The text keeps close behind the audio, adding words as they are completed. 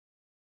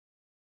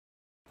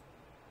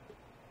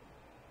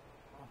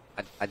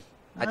I,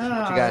 I just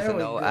want you guys there to we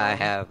know go. I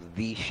have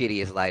the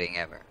shittiest lighting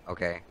ever.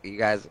 Okay, you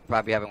guys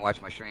probably haven't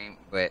watched my stream,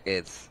 but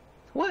it's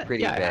What?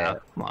 pretty Yeah, bad. yeah.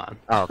 Come on.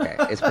 Oh, okay,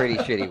 it's pretty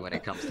shitty when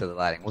it comes to the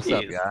lighting. What's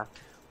up, Jeez. y'all?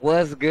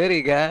 What's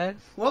goody, guys?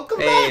 Welcome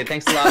Hey, back.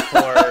 thanks a lot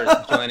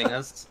for joining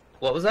us.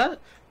 What was that?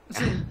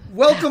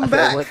 Welcome I said,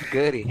 back. what's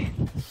goody?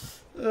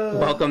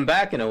 Welcome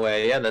back in a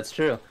way. Yeah, that's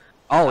true.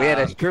 Oh yeah,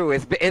 that's true.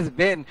 It's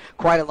been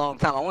quite a long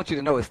time. I want you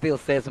to know it still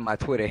says in my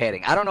Twitter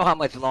heading. I don't know how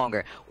much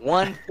longer.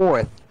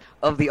 1/4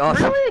 of the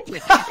awesome.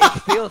 It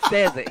still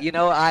says it. You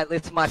know,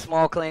 it's my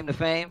small claim to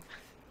fame.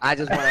 I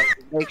just want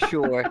to make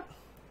sure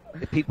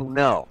that people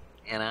know.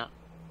 You know.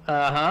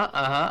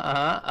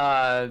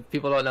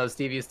 People don't know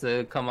Steve used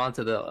to come on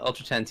to the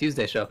Ultra 10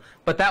 Tuesday show,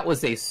 but that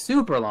was a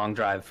super long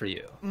drive for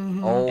you,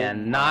 Oh,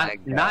 and my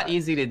not God.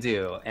 easy to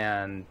do.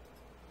 And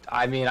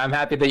I mean, I'm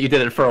happy that you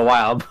did it for a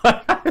while,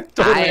 but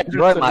I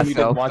enjoy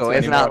myself, so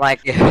it's not like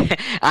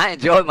I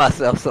enjoy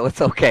myself, so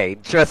it's okay.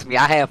 Trust me,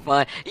 I have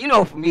fun. You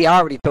know, for me, I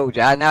already told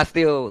you, and I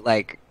still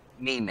like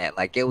mean that.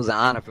 Like it was an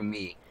honor for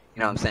me, you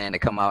know what I'm saying, to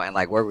come out and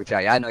like work with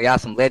y'all. I know y'all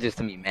some legends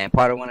to me, man.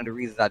 Part of one of the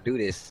reasons I do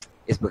this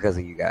is because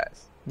of you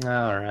guys.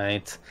 All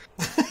right.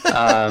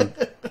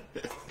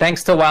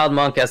 Thanks to Wild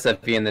Monk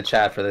SFB in the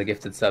chat for the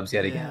gifted subs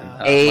yet again.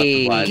 Yeah.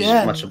 Hey.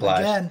 Much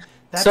obliged. Again,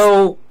 that's,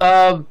 So,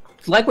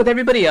 like with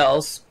everybody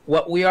else,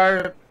 what we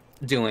are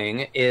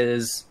doing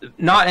is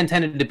not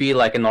intended to be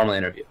like a normal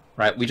interview,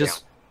 right?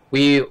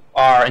 We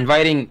are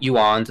inviting you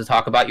on to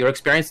talk about your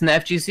experience in the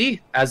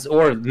FGC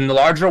or in the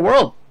larger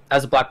world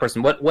as a black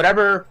person.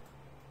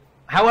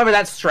 However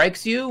that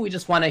strikes you, we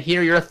just want to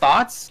hear your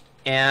thoughts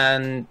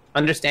and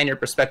understand your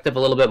perspective a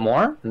little bit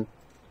more.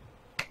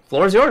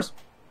 Floor is yours.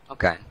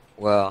 Okay.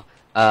 Well,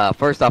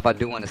 first off, I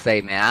do want to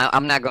say, man,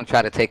 I'm not gonna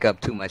try to take up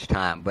too much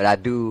time, but I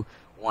do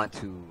want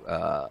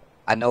to.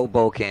 I know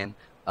Boken.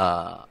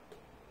 I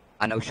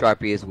know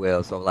Sharpie as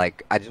well. So,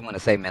 like, I just want to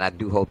say, man, I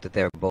do hope that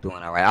they're both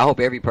doing all right. I hope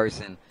every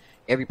person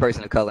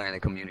of color in the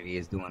community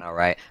is doing all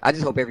right. I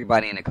just hope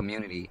everybody in the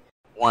community,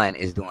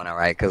 is doing all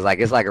right, because like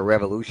it's like a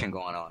revolution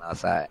going on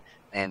outside,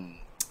 and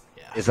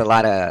it's a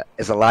lot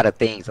of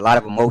things, a lot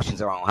of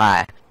emotions are on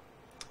high.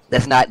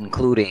 That's not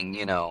including,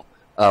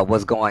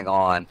 what's going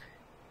on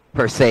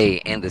per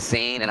se in the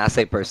scene, and I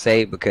say per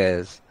se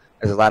because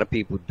there's a lot of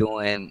people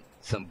doing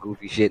some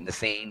goofy shit in the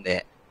scene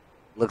that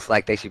looks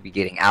like they should be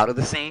getting out of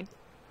the scene.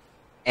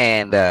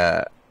 And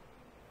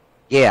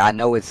yeah, I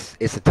know it's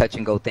a touch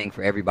and go thing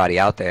for everybody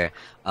out there,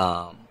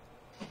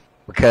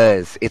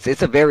 because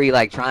it's a very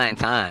like trying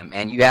time,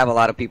 and you have a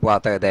lot of people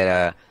out there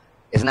that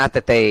it's not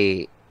that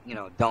they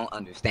don't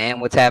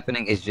understand what's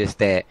happening. It's just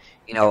that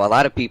a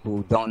lot of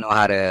people don't know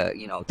how to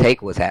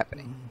take what's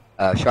happening.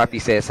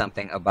 Sharpie said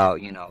something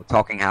about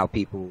talking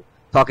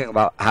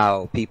about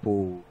how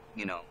people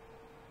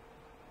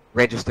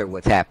register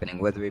what's happening,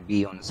 whether it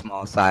be on the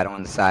small side,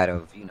 on the side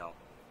of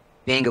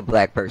being a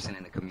black person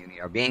in the community,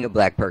 or being a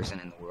black person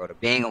in the world, or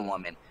being a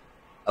woman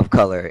of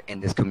color in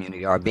this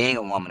community, or being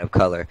a woman of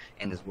color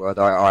in this world,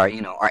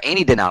 or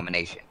any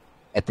denomination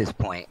at this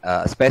point,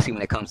 especially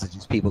when it comes to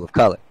just people of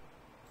color.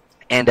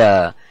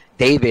 And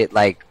David,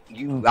 like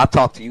I've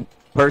talked to you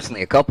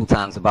personally a couple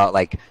times about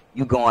like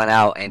you going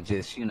out and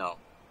just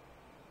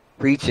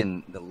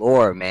preaching the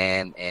Lord,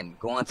 man, and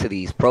going to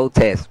these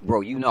protests,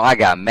 bro. I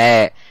got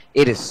mad.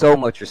 It is so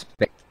much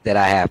respect that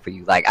I have for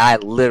you. Like, I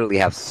literally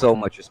have so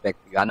much respect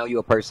for you. I know you're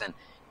a person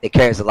that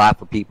cares a lot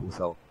for people,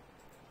 so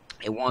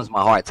it warms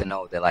my heart to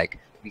know that, like,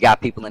 we got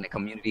people in the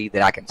community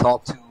that I can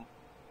talk to,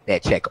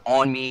 that check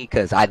on me,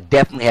 because I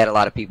definitely had a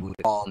lot of people who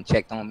called and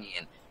checked on me,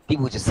 and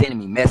people were just sending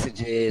me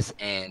messages,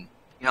 and,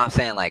 you know what I'm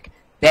saying, like,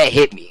 that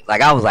hit me.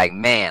 Like, I was like,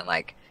 man,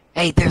 like,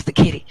 hey, there's the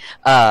kitty.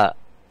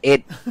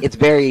 It's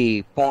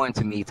very foreign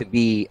to me to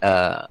be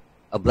a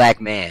black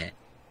man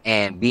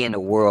and be in a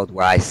world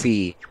where I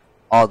see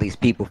all these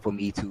people for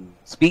me to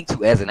speak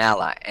to as an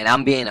ally. And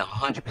I'm being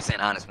 100%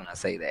 honest when I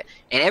say that.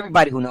 And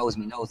everybody who knows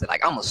me knows that,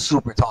 like, I'm a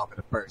super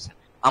talkative person.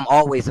 I'm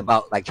always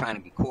about, like, trying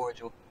to be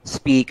cordial,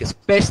 speak,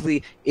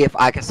 especially if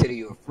I consider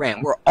you a friend.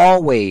 I'm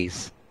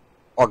always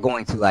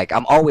going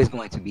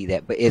to be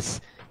that. But it's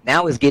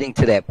getting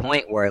to that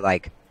point where,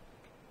 like,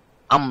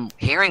 I'm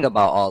hearing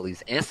about all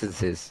these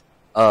instances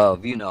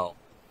of,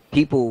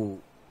 people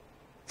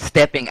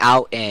stepping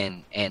out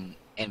and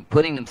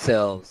putting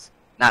themselves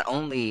not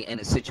only in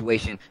a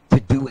situation to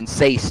do and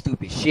say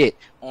stupid shit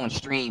on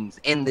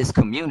streams in this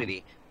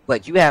community,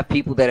 but you have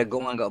people that are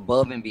going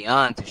above and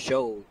beyond to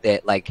show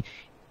that, like,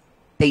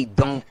 they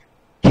don't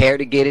care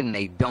to get it and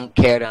they don't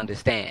care to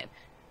understand.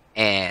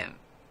 And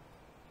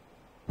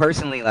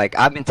personally, like,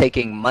 I've been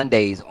taking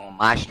Mondays on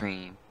my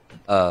stream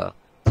to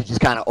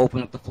just kind of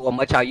open up the floor,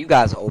 much how you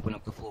guys open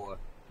up the floor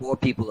for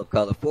people of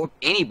color, for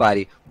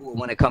anybody who would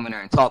want to come in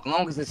there and talk, as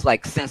long as it's,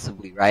 like,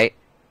 sensibly, right?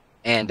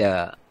 And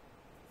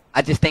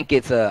I just think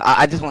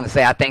I just want to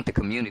say I thank the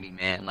community,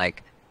 man.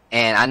 Like,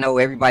 and I know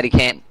everybody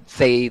can't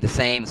say the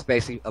same,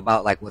 especially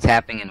about, like, what's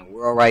happening in the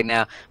world right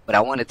now, but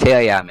I want to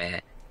tell y'all,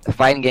 man, the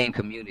fighting game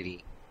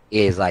community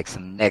is like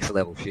some next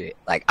level shit.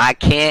 Like, I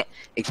can't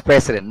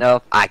express it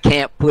enough. I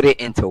can't put it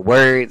into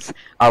words.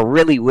 I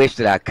really wish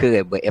that I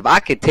could, but if I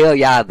could tell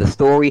y'all the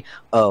story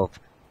of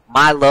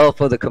my love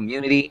for the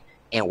community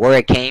and where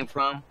it came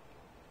from,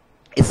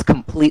 it's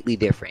completely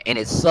different. And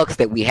it sucks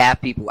that we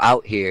have people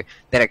out here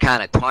that are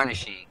kind of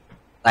tarnishing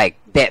like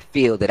that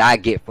feel that I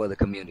get for the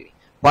community.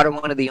 Part of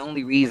one of the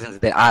only reasons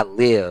that I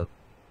live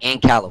in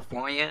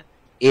California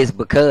is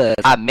because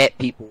I met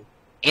people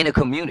in a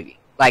community.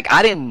 Like,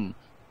 I didn't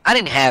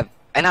have,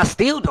 and I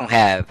still don't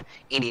have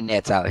any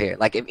nets out here.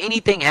 Like, if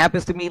anything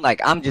happens to me,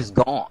 like, I'm just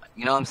gone.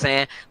 You know what I'm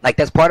saying? Like,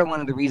 that's part of one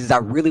of the reasons I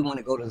really want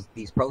to go to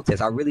these protests.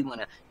 I really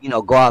want to, you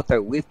know, go out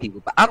there with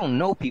people. But I don't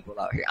know people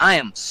out here. I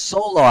am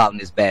solo out in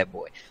this bad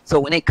boy. So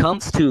when it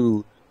comes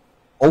to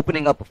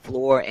opening up a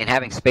floor and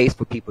having space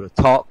for people to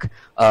talk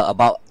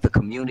about the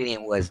community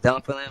and what it's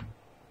done for them,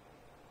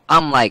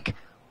 I'm like,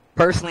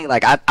 personally,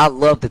 like, I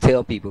love to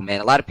tell people,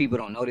 man. A lot of people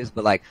don't know this,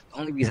 but like, the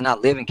only reason I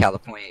live in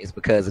California is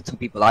because the two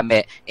people I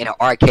met in an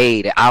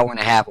arcade an hour and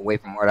a half away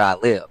from where I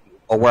live,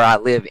 or where I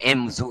live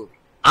in Missouri.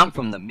 I'm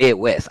from the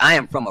Midwest. I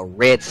am from a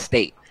red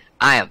state.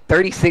 I am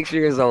 36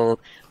 years old.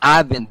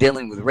 I've been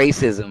dealing with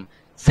racism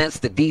since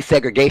the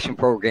desegregation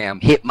program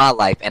hit my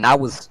life, and I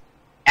was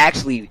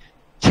actually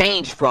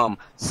changed from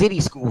city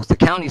schools to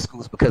county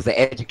schools because the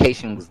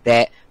education was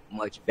that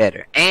much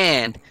better.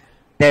 And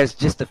there's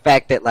just the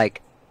fact that,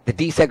 like, the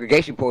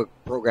desegregation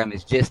program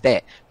is just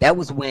that. That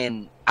was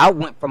when I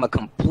went from a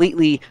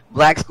completely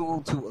black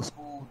school to a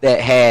school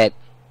that had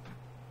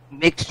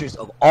mixtures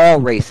of all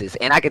races.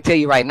 And I can tell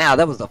you right now,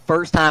 that was the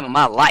first time in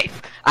my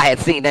life I had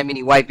seen that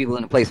many white people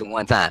in a place at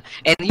one time.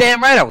 And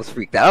damn right I was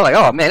freaked out. I was like,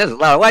 oh man, there's a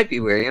lot of white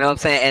people here, you know what I'm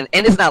saying?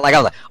 And it's not like I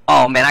was like,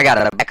 oh man, I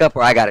gotta back up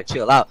or I gotta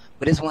chill out.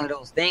 But it's one of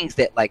those things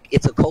that, like,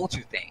 it's a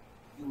culture thing.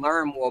 You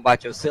learn more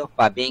about yourself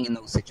by being in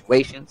those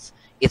situations.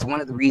 It's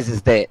one of the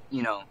reasons that,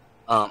 you know,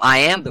 I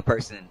am the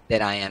person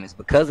that I am is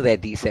because of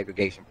that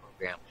desegregation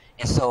program.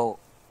 And so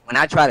when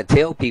I try to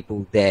tell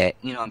people that,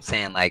 you know what I'm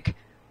saying, like,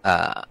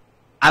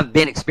 I've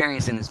been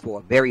experiencing this for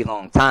a very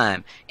long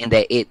time, and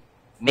that it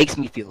makes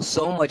me feel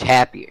so much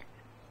happier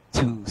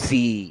to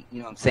see, you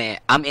know what I'm saying,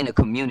 I'm in a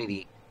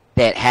community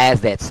that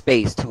has that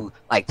space to,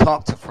 like,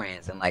 talk to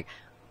friends and, like,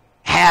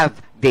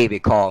 have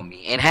David call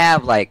me and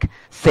have, like,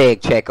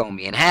 Seg check on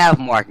me and have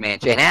Mark Man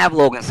check and have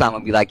Logan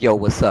Simon be like, yo,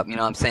 what's up? You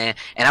know what I'm saying?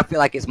 And I feel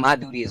like it's my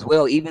duty as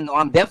well, even though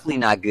I'm definitely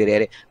not good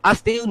at it. I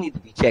still need to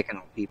be checking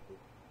on people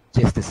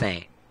just the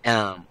same.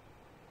 And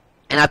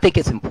I think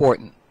it's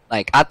important.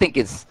 Like, I think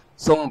it's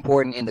so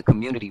important in the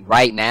community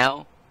right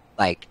now,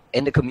 like,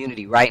 in the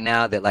community right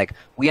now, that, like,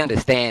 we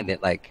understand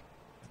that, like,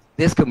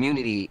 this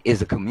community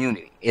is a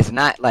community. It's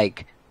not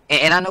like,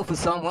 and I know for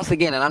some, once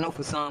again, and I know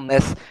for some,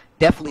 that's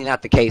definitely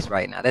not the case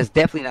right now. That's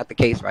definitely not the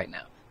case right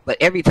now. But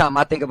every time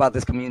I think about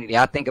this community,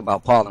 I think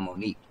about Paul and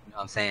Monique. You know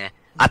what I'm saying?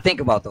 I think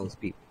about those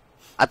people.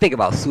 I think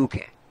about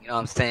Sukin. You know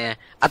what I'm saying?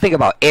 I think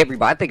about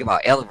everybody. I think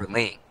about Ella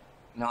Verling.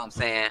 You know what I'm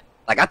saying?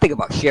 Like, I think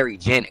about Sherry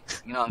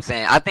Jennings. You know what I'm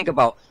saying? I think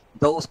about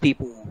those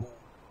people who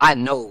I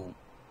know,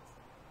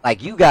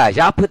 like, you guys,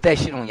 y'all put that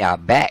shit on y'all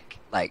back.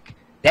 Like,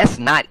 that's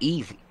not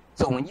easy.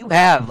 So when you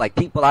have, like,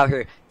 people out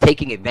here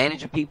taking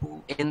advantage of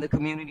people in the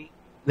community,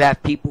 you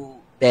have people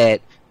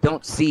that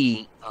don't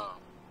see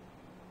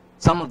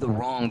some of the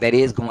wrong that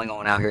is going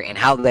on out here and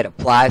how that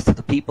applies to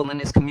the people in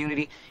this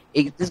community,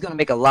 it's going to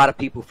make a lot of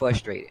people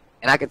frustrated.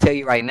 And I can tell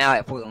you right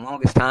now, for the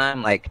longest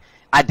time, like,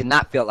 I did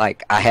not feel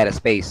like I had a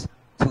space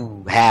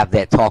to have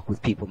that talk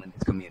with people in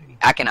this community.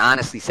 I can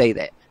honestly say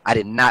that. I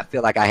did not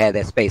feel like I had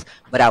that space.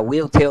 But I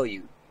will tell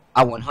you,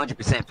 I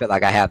 100% feel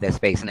like I have that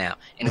space now.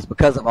 And it's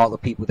because of all the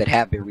people that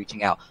have been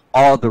reaching out,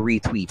 all the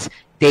retweets,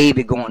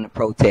 David going to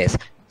protest,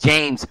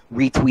 James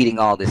retweeting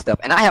all this stuff.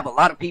 And I have a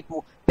lot of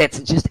people that's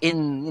just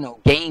in, you know,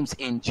 games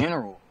in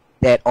general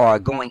that are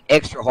going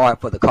extra hard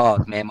for the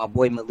cause, man. My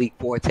boy Malik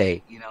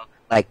Forte, you know.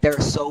 Like, there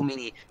are so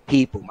many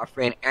people. My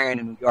friend Aaron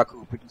in New York,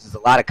 who produces a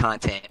lot of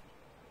content,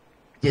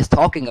 just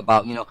talking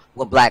about, you know,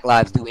 what Black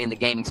Lives do in the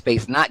gaming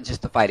space, not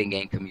just the fighting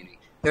game community.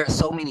 There are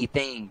so many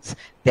things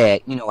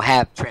that, you know,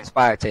 have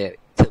transpired to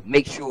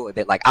make sure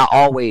that, like, I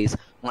always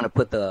want to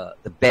put the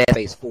best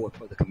face forward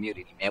for the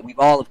community, man. We've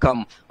all have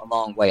come a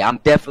long way. I'm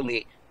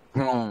definitely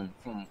grown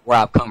from where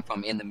I've come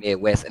from in the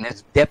Midwest, and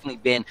there's definitely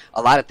been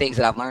a lot of things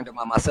that I've learned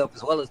about myself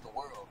as well as the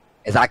world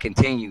as I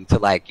continue to,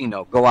 like, you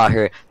know, go out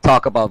here,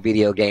 talk about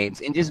video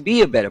games, and just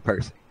be a better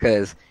person.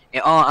 Because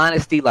in all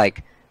honesty,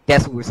 like,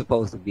 that's what we're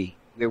supposed to be.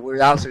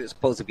 We're also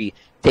supposed to be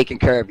taking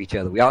care of each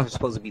other. We're also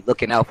supposed to be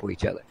looking out for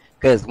each other.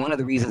 Because one of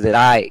the reasons that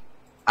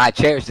I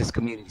cherish this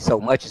community so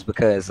much is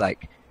because,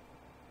 like,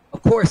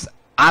 of course,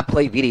 I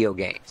play video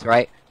games,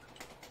 right?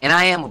 And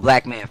I am a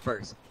black man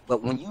first.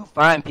 But when you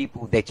find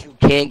people that you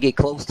can get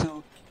close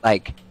to,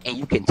 like, and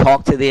you can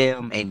talk to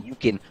them and you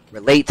can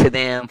relate to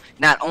them,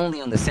 not only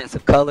on the sense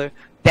of color,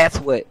 that's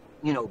what,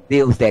 you know,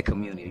 builds that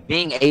community.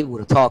 Being able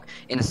to talk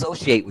and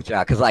associate with y'all.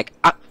 Because, like,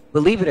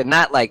 believe it or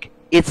not, like,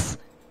 this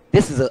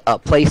is a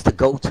place to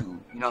go to, you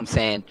know what I'm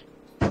saying,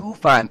 to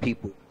find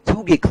people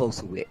to get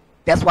closer with.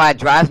 That's why it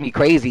drives me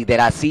crazy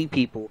that I see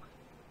people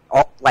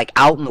like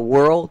out in the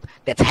world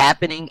that's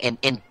happening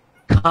and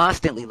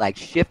constantly like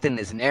shifting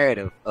this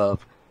narrative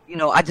of, you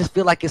know, I just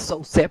feel like it's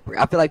so separate.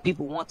 I feel like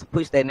people want to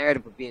push that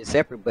narrative of being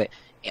separate, but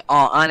in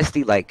all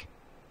honesty, like,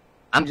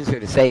 I'm just here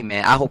to say,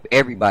 man, I hope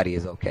everybody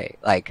is okay.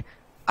 Like,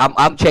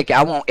 I'm checking.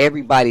 I want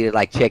everybody to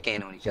like check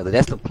in on each other.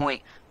 That's the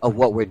point of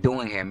what we're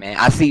doing here, man.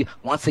 I see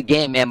once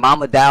again, man,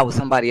 Mama Dial was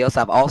somebody else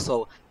I've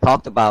also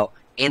talked about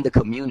in the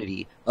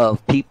community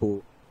of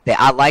people that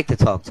I like to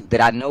talk to, that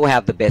I know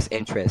have the best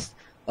interests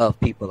of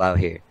people out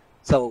here.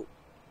 So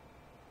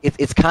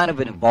it's kind of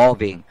an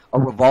evolving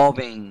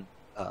thing,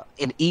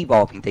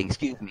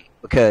 excuse me,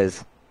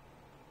 because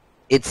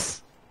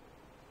it's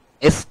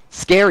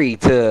scary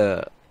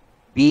to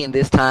be in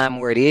this time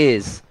where it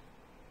is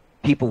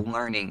people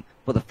learning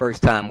for the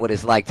first time what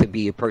it's like to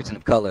be a person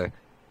of color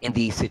in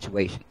these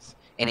situations.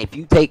 And if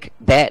you take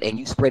that and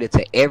you spread it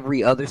to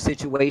every other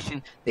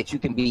situation that you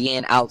can be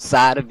in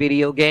outside of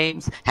video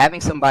games, having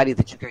somebody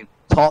that you can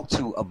talk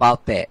to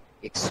about that,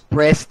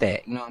 express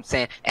that, you know what I'm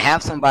saying, and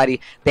have somebody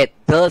that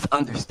does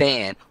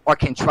understand or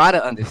can try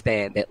to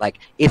understand that, like,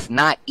 it's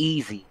not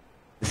easy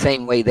the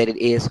same way that it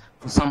is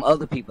for some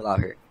other people out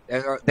here.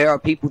 There are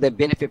people that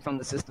benefit from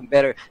the system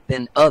better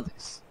than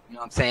others. You know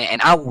what I'm saying?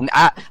 And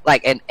I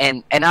like,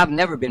 and I've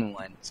never been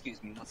one.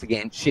 Excuse me, once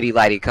again, shitty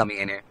lighty coming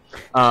in here.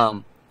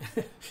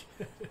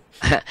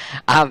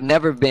 I've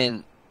never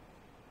been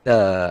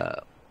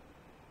the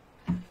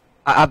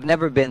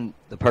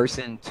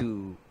person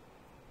to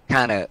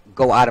kind of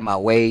go out of my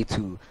way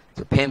to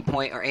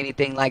pinpoint or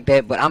anything like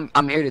that. But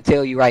I'm here to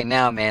tell you right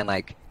now, man.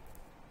 Like,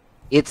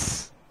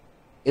 it's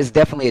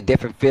definitely a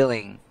different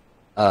feeling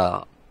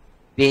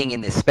being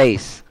in this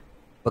space,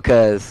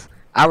 because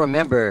I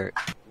remember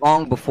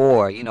long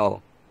before, you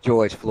know,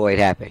 George Floyd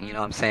happened, you know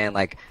what I'm saying?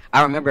 Like,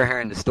 I remember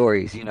hearing the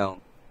stories, you know,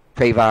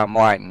 Trayvon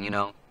Martin, you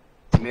know,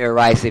 Tamir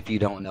Rice, if you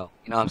don't know,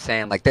 you know what I'm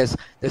saying? Like, there's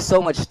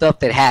so much stuff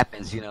that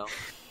happens, you know.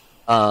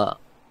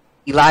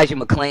 Elijah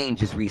McClain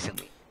just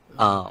recently.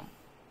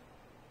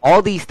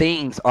 All these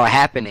things are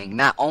happening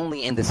not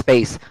only in the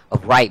space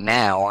of right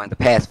now or in the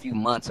past few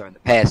months or in the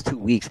past 2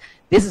 weeks.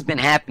 This has been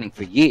happening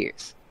for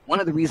years. One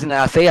of the reasons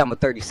that I say I'm a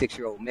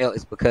 36-year-old male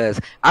is because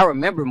I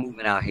remember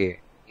moving out here,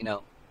 you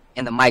know,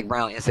 and the Mike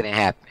Brown incident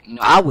happened. You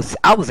know, I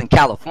was in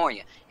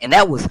California, and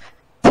that was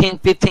 10,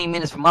 15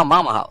 minutes from my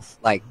mama's house.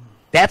 Like,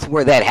 that's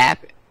where that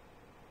happened.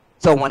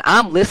 So when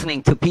I'm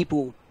listening to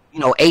people, you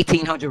know,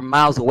 1,800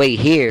 miles away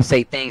here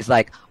say things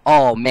like,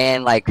 oh,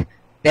 man, like,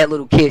 that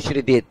little kid should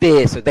have did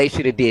this or they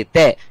should have did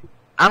that,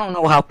 I don't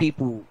know how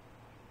people,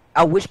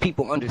 I wish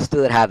people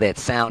understood how that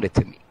sounded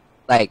to me.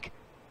 Like,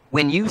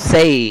 when you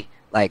say,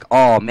 like,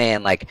 oh,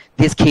 man, like,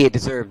 this kid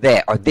deserved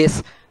that, or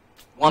this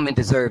woman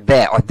deserved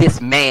that, or this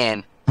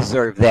man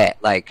deserved that,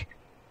 like,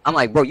 I'm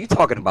like, bro, you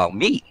talking about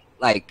me.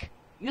 Like,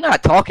 you're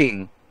not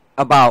talking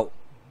about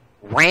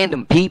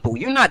random people.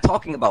 You're not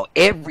talking about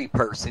every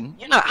person.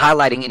 You're not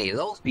highlighting any of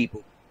those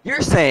people.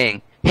 You're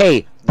saying,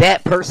 hey,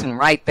 that person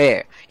right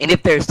there. And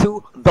if there's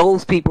two,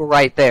 those people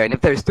right there. And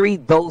if there's three,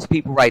 those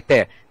people right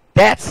there.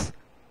 That's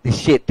the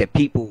shit that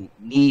people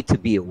need to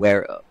be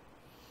aware of.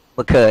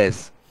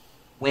 Because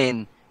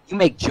when you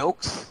make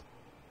jokes,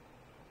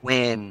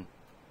 when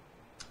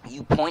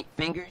you point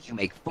fingers, you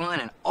make fun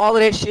and all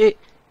of that shit,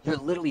 you're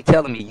literally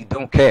telling me you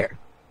don't care.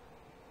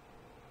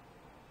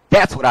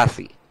 That's what I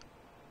see.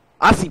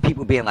 I see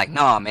people being like,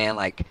 nah, man,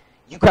 like,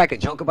 you crack a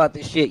joke about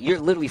this shit, you're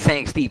literally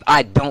saying, Steve,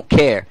 I don't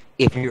care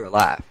if you're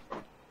alive.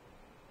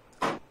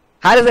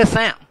 How does that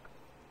sound?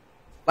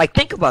 Like,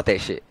 think about that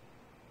shit.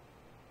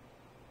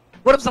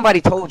 What if somebody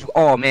told you,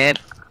 oh, man,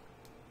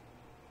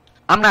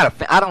 I'm not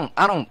a I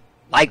don't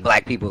like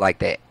black people like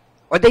that.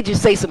 Or they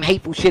just say some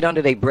hateful shit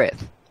under their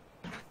breath.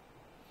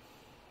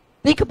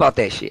 Think about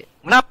that shit.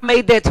 When I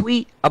made that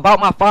tweet about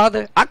my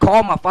father, I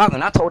called my father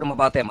and I told him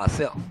about that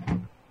myself.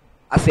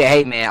 I said,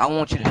 hey, man, I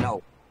want you to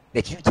know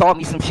that you taught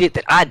me some shit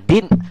that I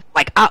didn't,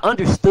 like, I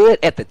understood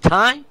at the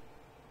time,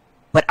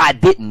 but I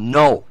didn't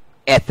know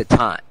at the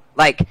time.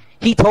 Like,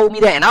 he told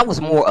me that, and I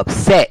was more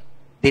upset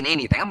than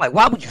anything. I'm like,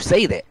 why would you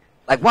say that?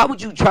 Like, why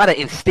would you try to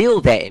instill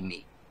that in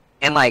me?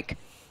 And, like,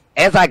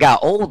 as I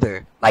got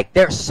older, like,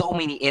 there's so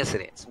many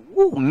incidents.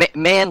 Woo,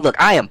 man, look,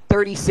 I am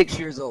 36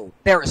 years old.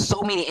 There are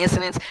so many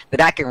incidents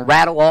that I can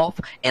rattle off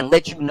and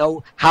let you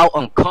know how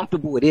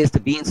uncomfortable it is to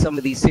be in some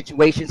of these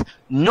situations,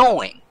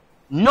 knowing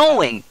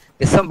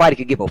that somebody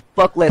could give a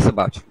fuck less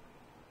about you.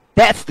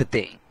 That's the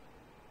thing.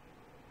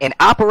 And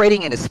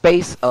operating in a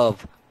space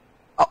of,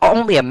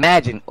 only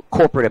imagine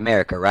corporate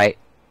America, right?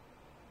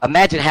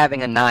 Imagine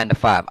having a 9 to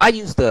 5. I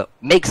used to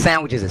make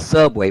sandwiches at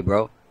Subway,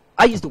 bro.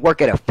 I used to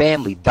work at a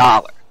Family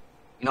Dollar.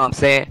 You know what I'm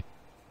saying?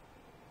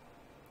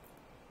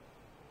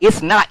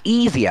 It's not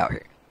easy out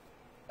here.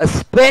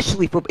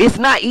 Especially for, it's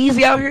not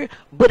easy out here,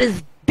 but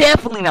it's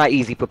definitely not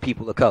easy for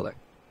people of color.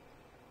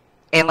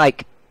 And,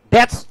 like,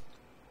 that's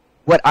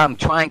what I'm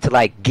trying to,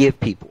 like, give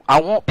people.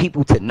 I want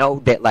people to know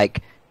that,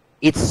 like,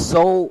 it's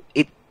so,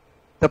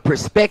 the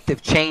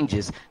perspective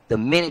changes the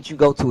minute you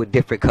go to a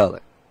different color.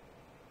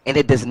 And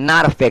it does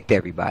not affect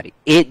everybody.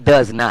 It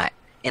does not.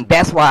 And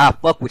that's why I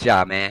fuck with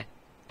y'all, man.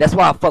 That's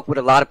why I fuck with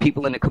a lot of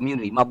people in the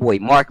community. My boy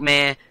Mark,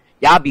 man,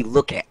 y'all be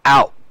looking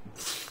out.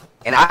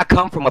 And I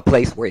come from a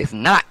place where it's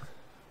not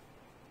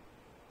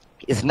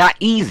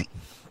easy.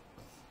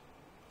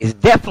 It's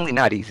definitely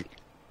not easy.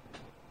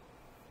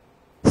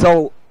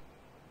 So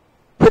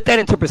put that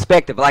into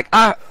perspective. Like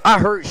I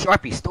heard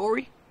Sharpie's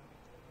story,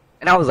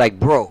 and I was like,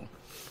 bro,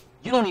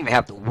 you don't even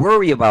have to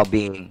worry about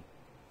being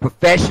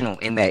professional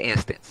in that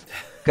instance.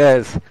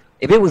 Because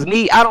if it was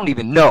me, I don't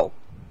even know.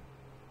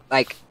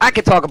 Like, I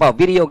could talk about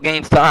video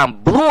games till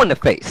I'm blue in the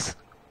face.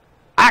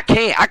 I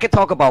could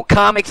talk about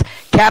comics,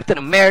 Captain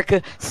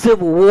America,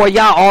 Civil War.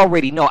 Y'all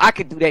already know. I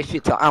could do that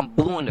shit till I'm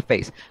blue in the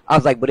face. I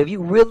was like, but if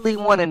you really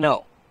want to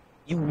know,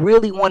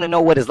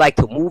 what it's like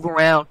to move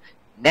around,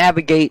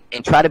 navigate,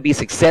 and try to be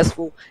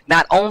successful,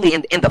 not only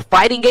in the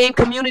fighting game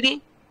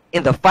community,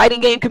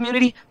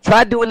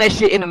 try doing that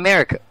shit in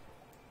America.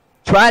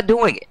 Try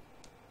doing it.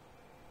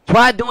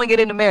 Try doing it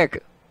in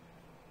America.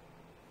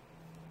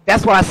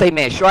 That's why I say,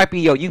 man,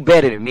 Sharpie, yo, you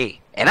better than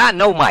me. And I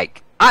know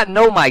Mike. I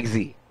know Mike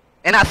Z.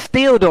 And I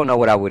still don't know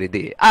what I would have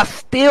did. I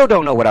still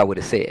don't know what I would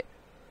have said.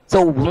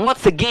 So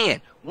once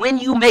again, when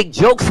you make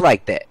jokes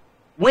like that,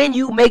 when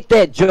you make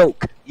that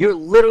joke,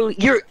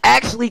 you're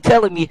actually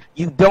telling me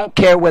you don't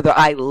care whether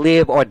I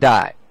live or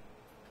die.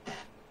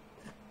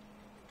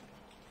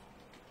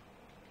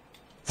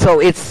 So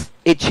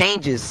it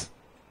changes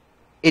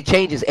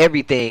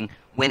everything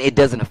when it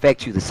doesn't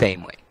affect you the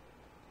same way.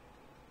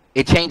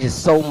 It changes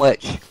so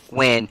much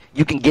when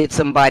you can get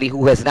somebody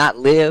who has not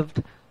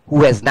lived,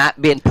 who has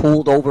not been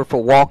pulled over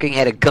for walking,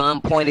 had a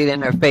gun pointed in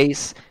their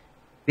face,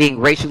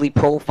 being racially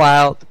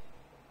profiled,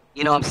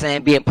 you know what I'm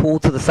saying, being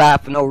pulled to the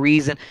side for no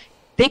reason.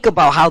 Think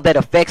about how that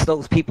affects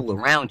those people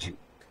around you.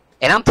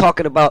 And I'm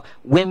talking about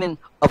women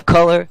of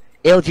color,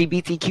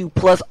 LGBTQ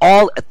plus,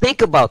 all.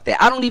 Think about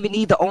that. I don't even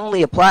need to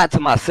only apply it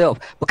to myself,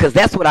 because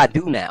that's what I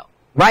do now.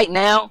 Right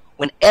now,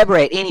 whenever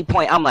at any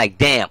point, I'm like,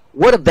 damn,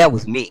 what if that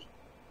was me?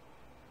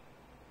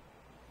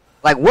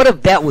 Like, what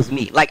if that was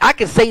me? Like, I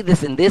can say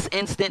this in this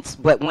instance,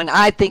 but when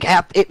I think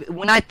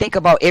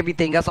about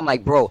everything else, I'm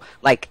like, bro,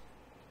 like,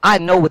 I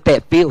know what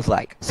that feels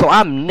like. So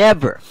I'm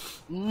never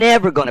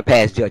gonna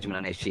pass judgment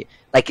on that shit.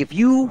 Like, if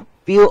you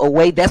feel a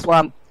way, that's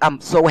why I'm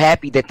so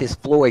happy that this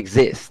floor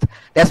exists.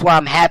 That's why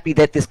I'm happy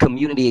that this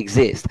community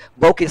exists.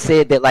 Boken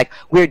said that, like,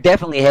 we're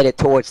definitely headed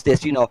towards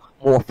this, you know,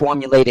 more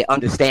formulated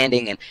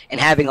understanding and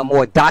having a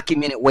more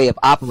documented way of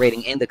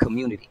operating in the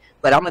community.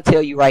 But I'm gonna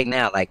tell you right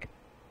now, like,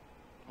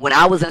 when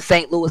I was in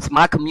St. Louis,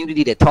 my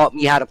community that taught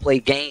me how to play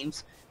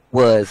games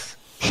was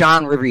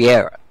Sean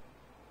Riviera,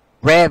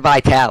 Brad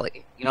Vitale.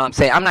 You know what I'm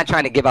saying? I'm not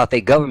trying to give out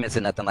their governments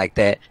or nothing like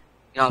that.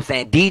 You know what I'm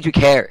saying? Diedrich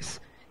Harris.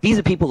 These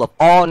are people of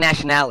all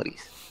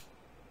nationalities.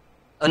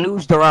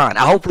 Anuj Dharan.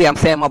 Hopefully I'm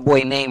saying my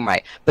boy's name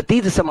right. But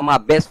these are some of my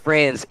best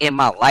friends in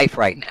my life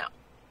right now.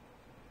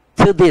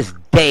 To this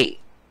day.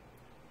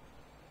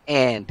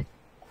 And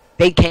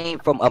they came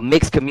from a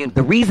mixed community.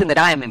 The reason that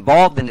I am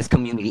involved in this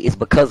community is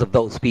because of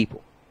those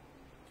people.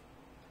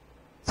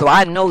 So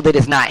I know that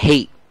it's not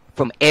hate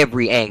from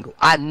every angle.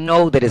 I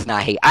know that it's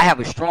not hate. I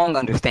have a strong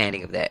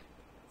understanding of that.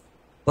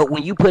 But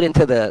when you put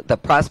into the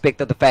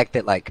prospect of the fact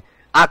that, like,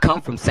 I come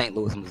from St.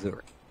 Louis,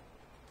 Missouri,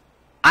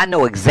 I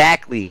know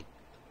exactly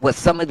what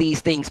some of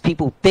these things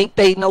people think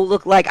they know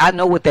look like. I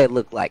know what that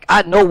look like.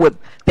 I know what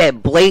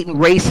that blatant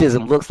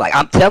racism looks like.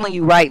 I'm telling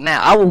you right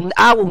now,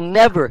 I will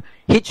never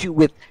hit you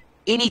with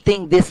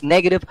anything this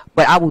negative,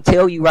 but I will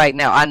tell you right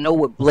now, I know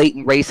what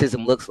blatant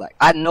racism looks like.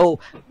 I know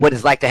what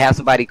it's like to have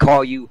somebody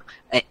call you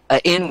an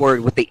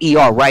N-word with the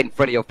ER right in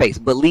front of your face.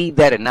 Believe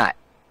that or not.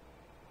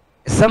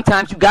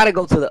 Sometimes you got to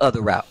go to the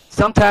other route.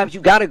 Sometimes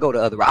you got to go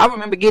the other route. I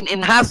remember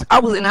I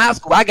was in high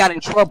school, I got in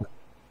trouble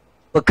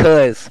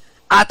because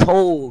I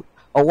told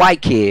a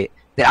white kid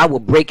that I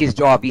would break his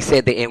jaw if he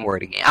said the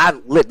N-word again.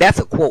 That's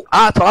a quote.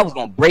 I thought I was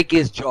going to break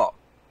his jaw.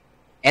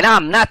 And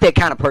I'm not that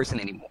kind of person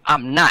anymore.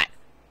 I'm not.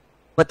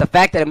 But the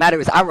fact of the matter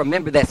is, I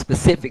remember that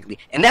specifically.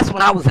 And that's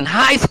when I was in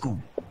high school.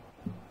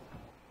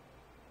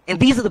 And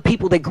these are the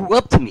people that grew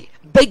up to me.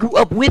 They grew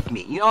up with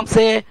me. You know what I'm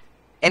saying?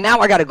 And now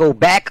I got to go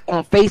back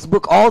on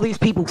Facebook. All these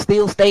people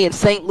still stay in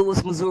St.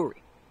 Louis,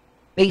 Missouri.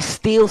 They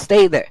still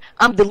stay there.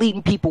 I'm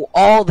deleting people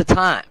all the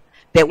time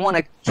that want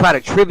to try to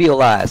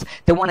trivialize,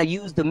 that want to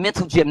use the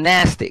mental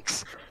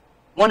gymnastics,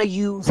 want to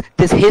use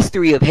this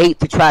history of hate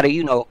to try to,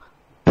 you know,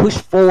 push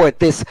forward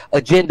this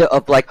agenda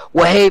of like,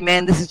 well, hey,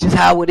 man, this is just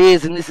how it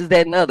is, and this is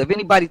that and other. If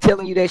anybody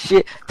telling you that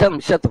shit, tell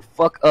them to shut the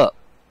fuck up.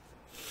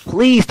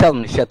 Please tell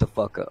them to shut the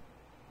fuck up.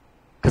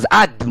 Because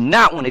I do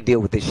not want to deal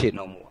with this shit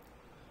no more.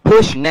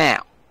 Push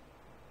now.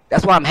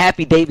 That's why I'm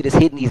happy David is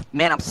hitting these.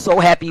 Man, I'm so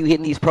happy you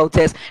hitting these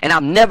protests, and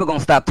I'm never going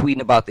to stop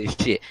tweeting about this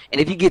shit.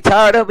 And if you get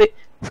tired of it,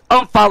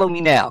 unfollow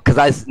me now, because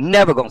it's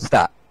never going to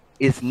stop.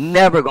 It's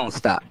never going to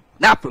stop.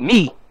 Not for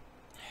me.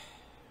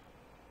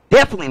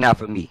 Definitely not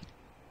for me.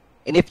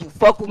 And if you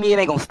fuck with me, it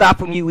ain't gonna stop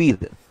from you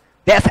either.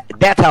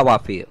 That's how I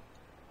feel.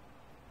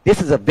 This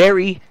is a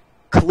very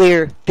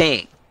clear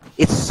thing.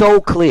 It's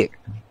so clear.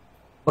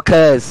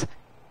 Because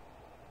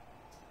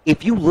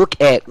if you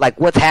look at like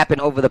what's happened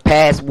over the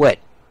past,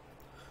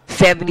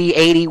 70,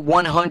 80,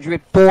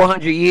 100,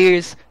 400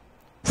 years,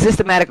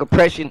 systematic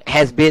oppression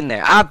has been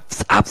there.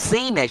 I've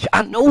seen that shit.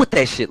 I know what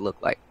that shit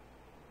look like.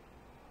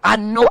 I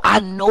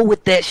know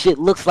what that shit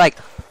looks like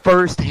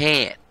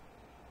firsthand.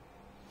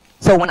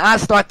 So when I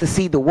start to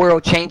see the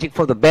world changing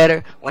for the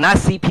better, when I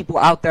see people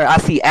out there, I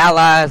see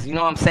allies, you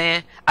know what I'm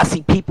saying? I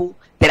see people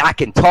that I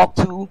can talk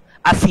to.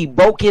 I see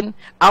Boken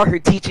out here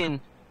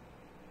teaching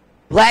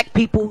black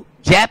people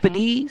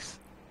Japanese.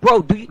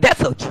 Bro,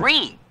 that's a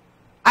dream.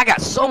 I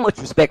got so much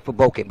respect for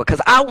Boken because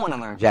I want to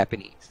learn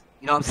Japanese.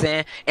 You know what I'm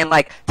saying? And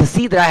like to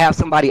see that I have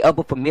somebody up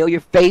a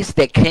familiar face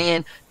that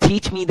can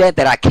teach me that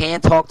I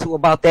can talk to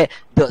about that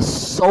does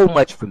so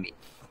much for me.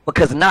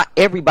 Because not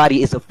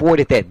everybody is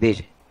afforded that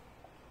vision.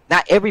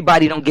 Not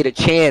everybody don't get a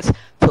chance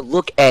to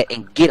look at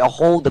and get a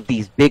hold of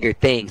these bigger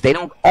things. They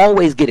don't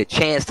always get a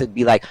chance to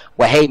be like,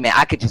 well, hey man,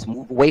 I could just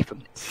move away from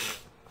this.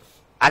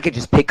 I could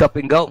just pick up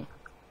and go.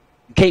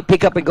 You can't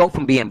pick up and go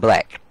from being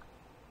black.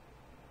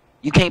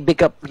 You can't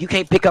pick up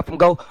and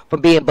go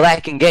from being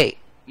black and gay.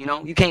 You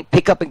know, you can't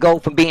pick up and go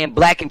from being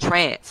black and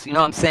trans. You know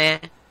what I'm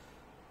saying?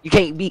 You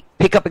can't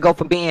pick up and go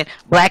from being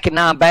black and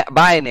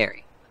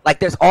non-binary. Like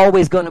there's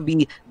always going to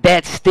be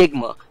that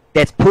stigma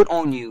that's put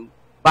on you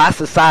by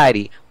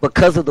society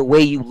because of the way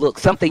you look.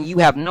 Something you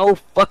have no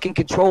fucking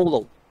control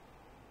over.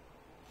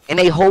 And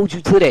they hold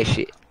you to that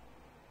shit.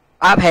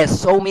 I've had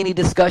so many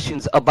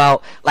discussions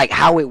about like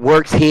how it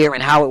works here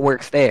and how it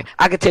works there.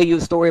 I could tell you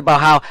a story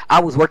about how I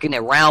was working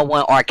at Round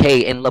One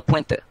Arcade in La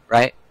Puente,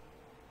 right?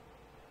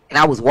 And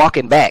I was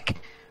walking back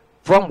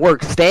from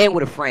work, staying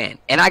with a friend,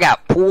 and I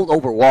got pulled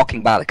over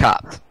walking by the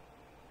cops.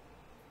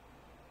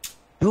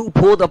 Dude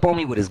pulled up on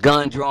me with his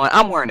gun drawn.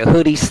 I'm wearing a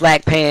hoodie,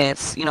 slack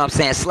pants, you know what I'm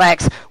saying,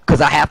 slacks,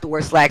 because I have to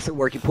wear slacks at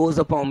work. He pulls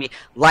up on me,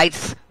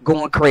 lights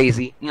going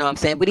crazy, you know what I'm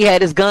saying, but he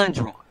had his gun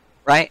drawn,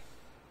 right?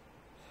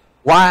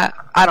 Why?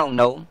 I don't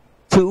know.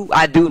 Two,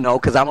 I do know,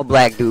 because I'm a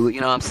black dude, you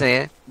know what I'm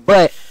saying,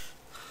 but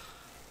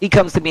he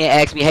comes to me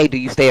and asks me, hey, do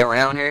you stay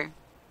around here?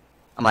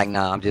 I'm like,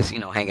 nah, I'm just, you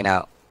know, hanging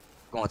out,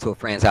 going to a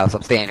friend's house.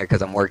 I'm staying here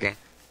because I'm working.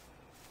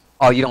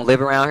 Oh, you don't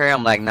live around here?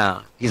 I'm like,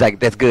 nah. He's like,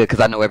 that's good because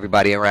I know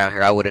everybody around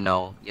here. I would have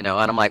known, you know.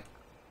 And I'm like,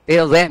 the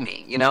hell's that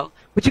mean, you know?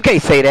 But you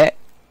can't say that.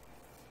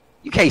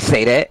 You can't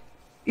say that.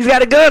 He's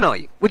got a gun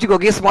on you. Would you go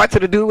get smart to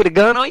the dude with a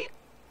gun on you?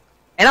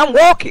 And I'm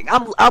walking.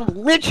 I'm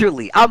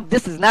literally,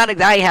 this is not,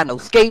 I ain't had no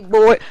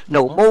skateboard,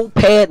 no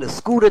moped, no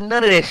scooter,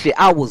 none of that shit.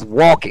 I was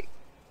walking.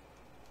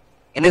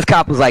 And this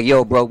cop was like,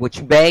 yo, bro, what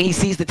you bang? He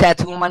sees the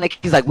tattoo on my neck.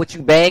 He's like, what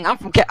you bang?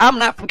 I'm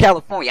not from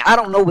California. I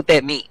don't know what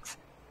that means.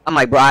 I'm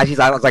like, bro, I was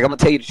like, I'm going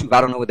to tell you the truth. I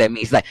don't know what that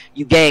means. He's like,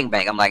 you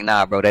gangbang. I'm like,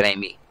 nah, bro, that ain't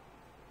me.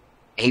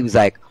 And he was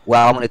like,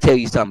 well, I'm going to tell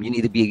you something. You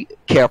need to be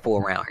careful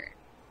around here.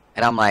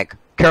 And I'm like,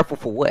 careful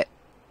for what?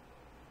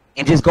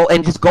 And just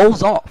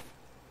goes off.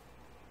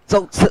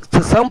 So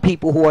to some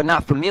people who are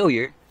not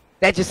familiar,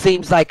 that just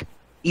seems like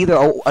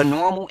either a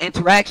normal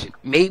interaction.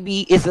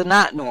 Maybe it's a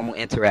not normal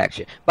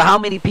interaction. But how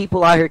many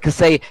people out here could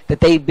say that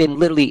they've been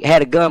literally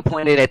had a gun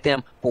pointed at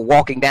them for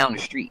walking down the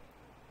street?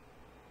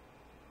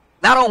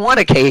 Not on one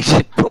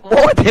occasion, but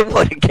more than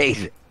one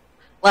occasion.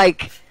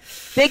 Like,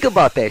 think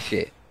about that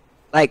shit.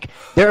 Like,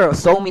 there are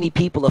so many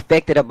people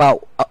affected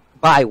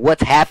by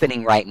what's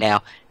happening right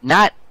now.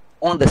 Not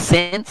on the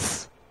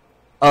sense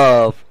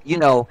of, you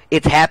know,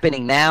 it's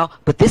happening now,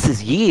 but this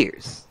is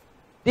years.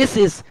 This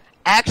is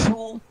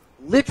actual,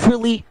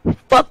 literally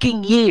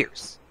fucking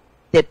years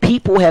that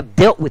people have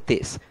dealt with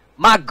this.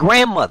 My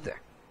grandmother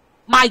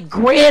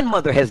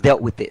has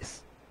dealt with this.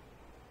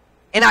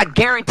 And I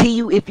guarantee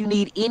you, if you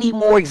need any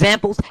more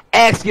examples,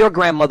 ask your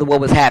grandmother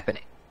what was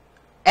happening.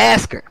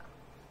 Ask her.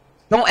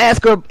 Don't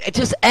ask her,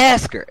 just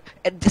ask her.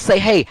 And just say,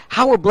 hey,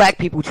 how are black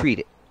people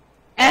treated?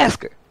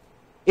 Ask her.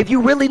 If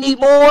you really need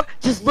more,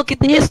 just look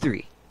at the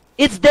history.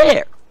 It's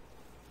there.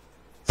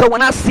 So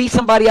when I see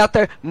somebody out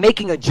there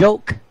making a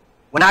joke,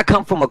 when I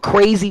come from a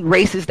crazy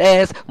racist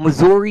ass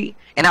Missouri,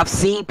 and I've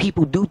seen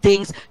people do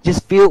things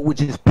just filled with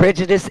just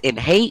prejudice and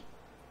hate,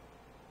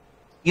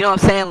 you know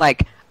what I'm saying?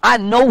 Like, I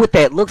know what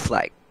that looks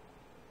like.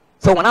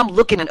 So when I'm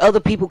looking at other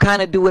people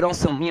kind of do it on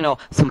some, you know,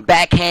 some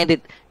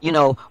backhanded, you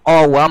know,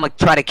 oh, well, I'm going to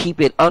try to keep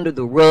it under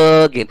the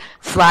rug and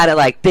slide it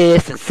like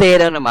this and say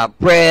it under my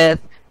breath.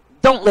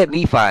 Don't let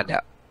me find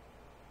out.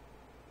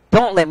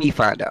 Don't let me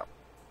find out.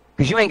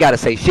 Because you ain't got to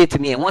say shit to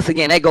me. And once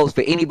again, that goes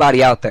for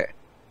anybody out there.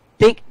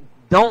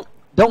 Don't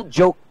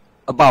joke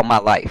about my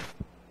life.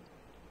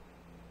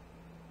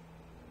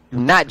 Do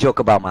not joke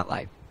about my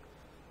life.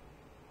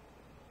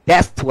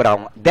 That's what I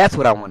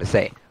want to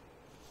say.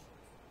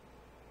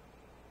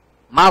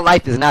 My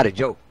life is not a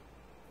joke.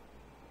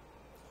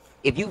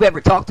 If you've ever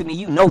talked to me,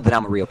 you know that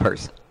I'm a real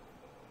person.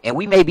 And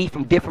we may be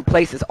from different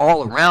places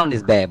all around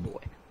this bad boy.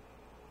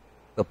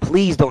 But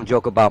please don't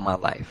joke about my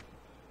life.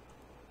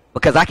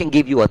 Because I can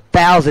give you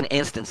 1,000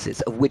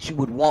 instances of which you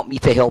would want me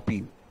to help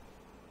you.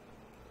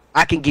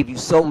 I can give you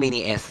so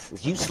many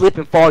instances. You slip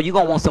and fall, you're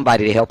going to want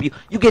somebody to help you.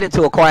 You get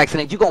into a car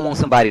accident, you're going to want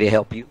somebody to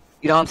help you.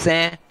 You know what I'm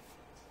saying?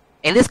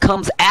 And this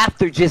comes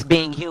after just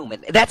being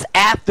human. That's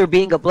after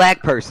being a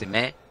black person,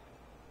 man.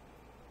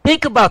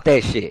 Think about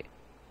that shit.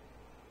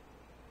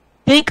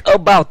 Think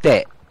about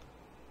that.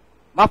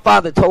 My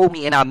father told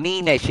me, and I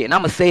mean that shit, and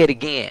I'm going to say it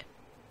again.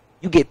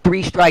 You get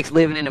 3 strikes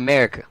living in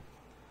America.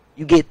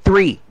 You get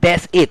 3.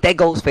 That's it. That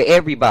goes for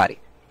everybody.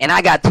 And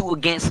I got 2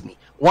 against me.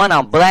 1,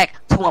 I'm black.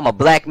 2, I'm a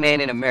black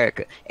man in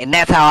America. And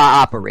that's how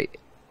I operate.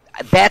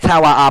 That's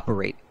how I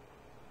operate.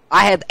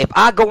 If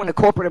I go into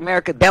corporate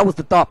America, that was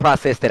the thought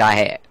process that I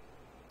had.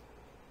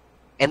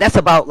 And that's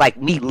about, like,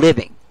 me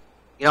living.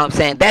 You know what I'm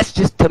saying? That's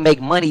just to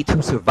make money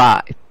to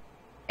survive.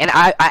 And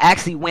I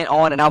actually went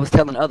on and I was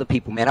telling other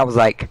people, man, I was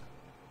like,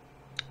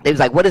 they was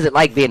like, what is it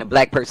like being a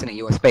black person in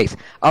your space?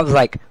 I was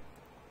like,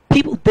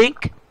 people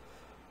think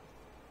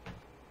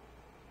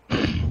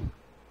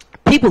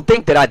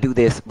that I do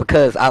this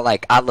because I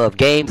love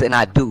games, and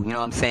I do, you know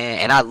what I'm saying?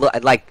 And I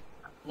like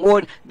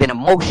more than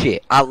most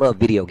shit, I love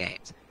video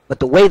games. But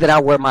the way that I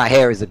wear my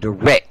hair is a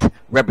direct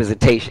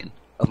representation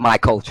of my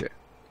culture.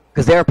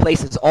 Because there are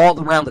places all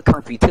around the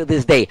country to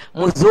this day,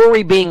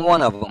 Missouri being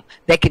one of them,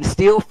 that can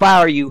still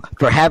fire you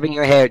for having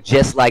your hair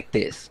just like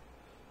this.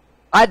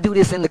 I do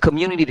this in the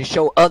community to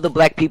show other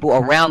black people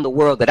around the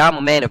world that I'm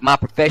a man of my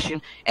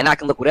profession and I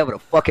can look whatever the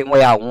fucking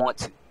way I want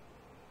to.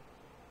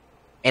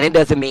 And it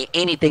doesn't mean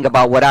anything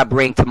about what I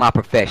bring to my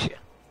profession.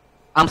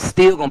 I'm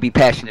still going to be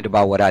passionate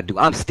about what I do.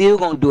 I'm still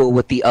going to do it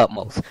with the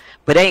utmost.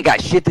 But it ain't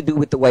got shit to do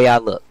with the way I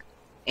look.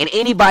 And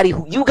anybody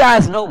who, you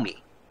guys know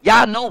me.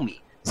 Y'all know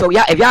me. So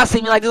y'all, if y'all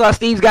see me like this, like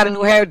Steve's got a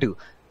new hairdo,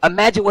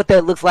 imagine what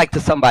that looks like to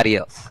somebody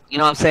else. You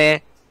know what I'm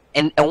saying?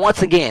 And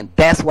once again,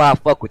 that's why I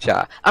fuck with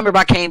y'all. I remember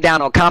I came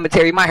down on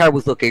commentary, my hair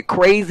was looking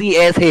crazy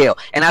as hell.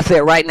 And I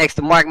sat right next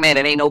to Mark, man,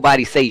 and ain't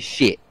nobody say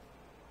shit.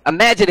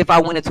 Imagine if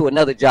I went into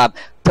another job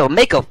to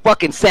make a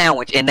fucking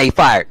sandwich and they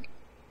fired me.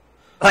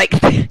 Like,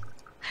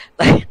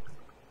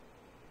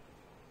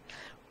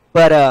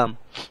 but,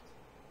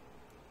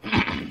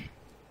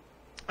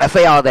 I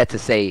say all that to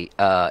say,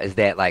 is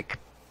that, like,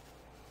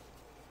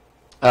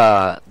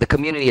 the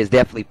community has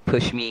definitely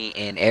pushed me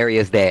in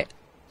areas that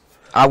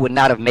I would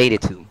not have made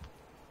it to,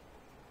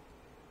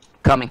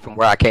 coming from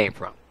where I came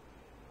from.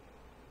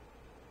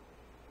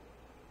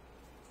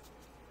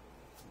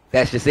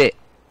 That's just it.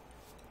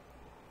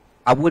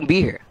 I wouldn't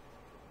be here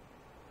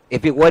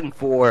if it wasn't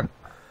for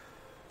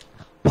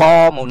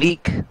Paul,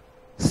 Monique,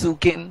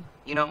 Sukin,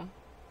 you know,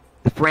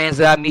 the friends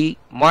that I meet,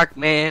 Mark,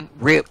 man,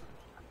 Rip,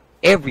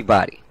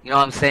 everybody. You know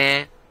what I'm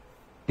saying?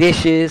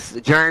 Vicious,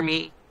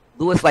 Jeremy,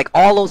 Lewis, like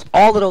all of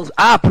those.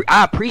 I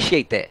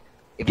appreciate that.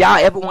 If y'all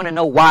ever want to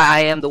know why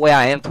I am the way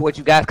I am towards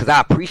you guys, because I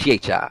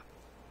appreciate y'all.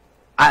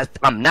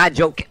 I'm not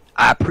joking.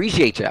 I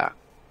appreciate y'all.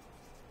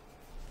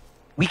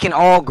 We can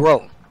all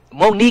grow.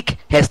 Monique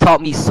has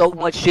taught me so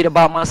much shit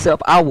about myself.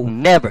 I will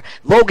never.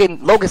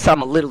 Logan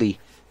Sama literally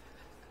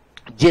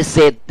just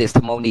said this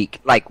to Monique,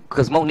 like,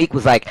 because Monique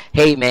was like,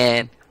 hey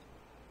man,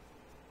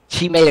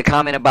 she made a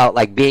comment about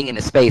like being in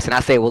the space, and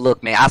I said, well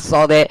look man, I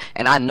saw that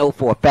and I know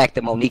for a fact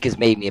that Monique has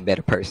made me a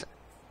better person.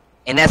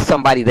 And that's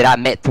somebody that I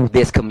met through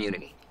this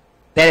community.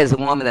 That is a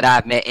woman that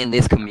I've met in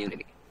this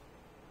community.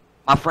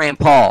 My friend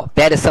Paul,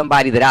 that is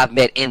somebody that I've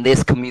met in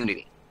this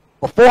community.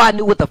 Before I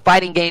knew what the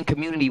fighting game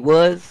community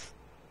was,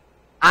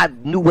 I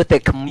knew what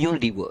that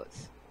community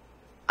was.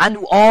 I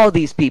knew all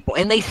these people,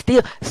 and they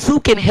still,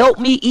 Sukin helped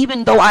me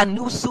even though I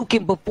knew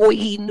Sukin before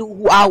he knew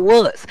who I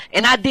was.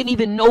 And I didn't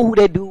even know who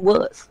that dude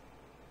was.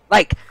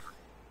 Like,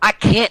 I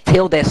can't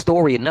tell that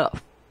story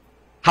enough.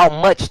 How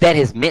much that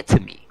has meant to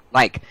me.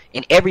 Like,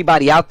 and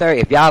everybody out there,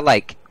 if y'all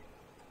like,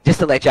 just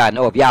to let y'all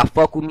know, if y'all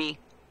fuck with me,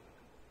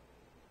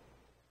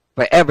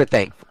 forever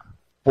thankful.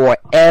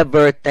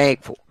 Forever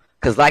thankful.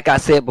 Because like I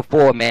said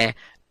before, man,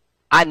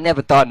 I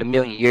never thought in a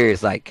million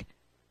years, like,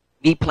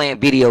 me playing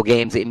video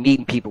games and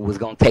meeting people was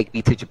going to take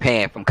me to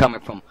Japan from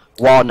coming from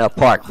Walnut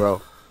Park, bro.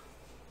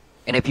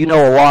 And if you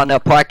know what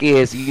Walnut Park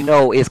is, you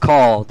know it's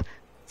called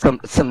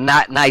some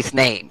not nice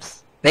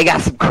names. They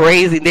got some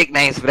crazy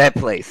nicknames for that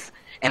place.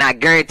 And I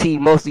guarantee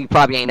most of you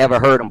probably ain't never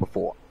heard them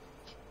before.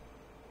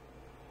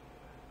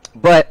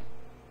 But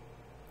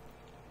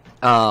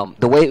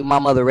the way my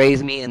mother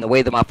raised me and the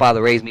way that my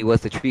father raised me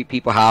was to treat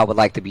people how I would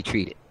like to be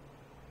treated.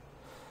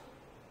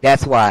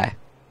 That's why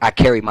I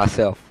carry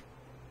myself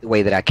the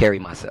way that I carry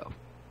myself.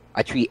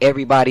 I treat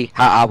everybody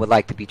how I would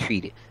like to be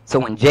treated. So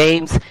when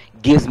James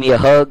gives me a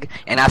hug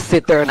and I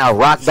sit there and I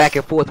rock back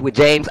and forth with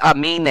James, I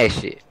mean that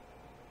shit.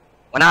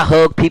 When I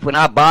hug people and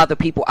I bother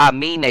people, I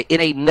mean that.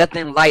 It ain't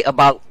nothing light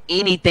about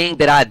anything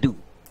that I do.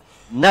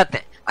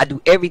 Nothing. I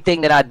do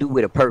everything that I do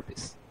with a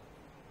purpose.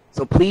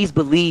 So please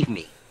believe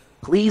me.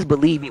 Please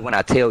believe me when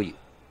I tell you.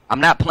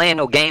 I'm not playing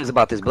no games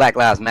about this Black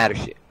Lives Matter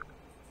shit.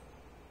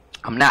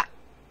 I'm not.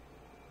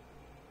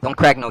 Don't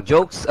crack no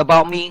jokes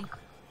about me.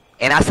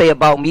 And I say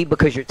about me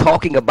because you're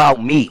talking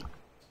about me.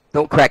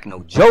 Don't crack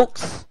no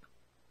jokes.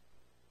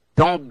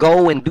 Don't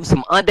go and do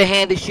some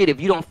underhanded shit.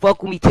 If you don't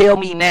fuck with me, tell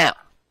me now.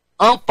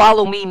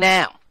 Unfollow me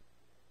now.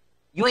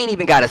 You ain't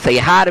even got to say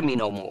hi to me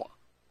no more.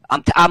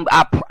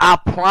 I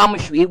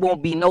promise you, it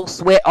won't be no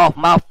sweat off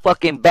my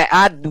fucking back.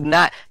 I do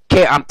not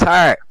care. I'm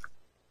tired.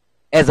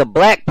 As a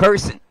black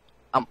person,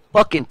 I'm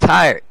fucking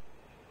tired.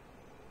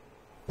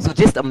 So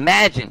just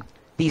imagine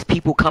these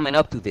people coming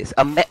up through this.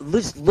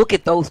 Just look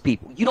at those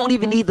people. You don't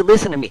even need to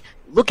listen to me.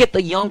 Look at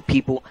the young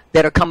people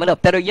that are coming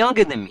up that are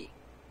younger than me.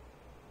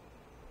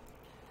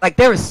 Like,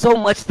 there is so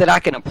much that I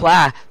can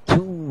apply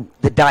to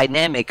the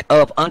dynamic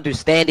of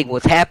understanding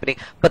what's happening.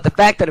 But the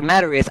fact of the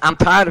matter is, I'm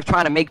tired of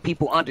trying to make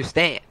people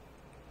understand.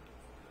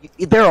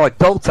 There are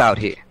adults out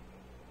here.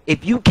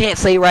 If you can't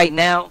say right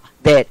now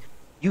that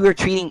you are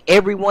treating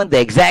everyone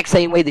the exact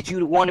same way that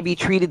you want to be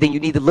treated, then you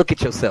need to look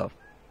at yourself.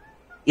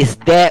 It's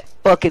that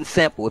fucking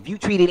simple. If you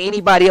treated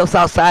anybody else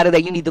outside of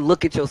that, you need to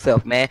look at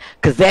yourself, man.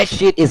 Because that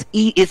shit is,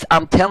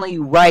 I'm telling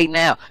you right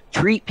now,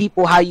 treat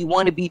people how you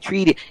want to be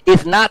treated.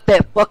 It's not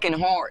that fucking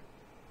hard.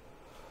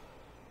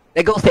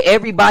 That goes to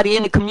everybody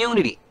in the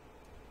community.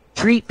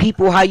 Treat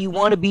people how you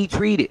want to be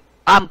treated.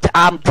 I'm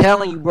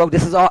telling you, bro,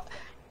 this is all,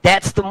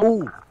 that's the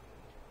move.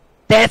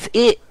 That's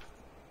it.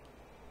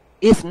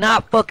 It's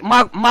not fucking,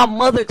 my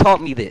mother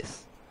taught me this.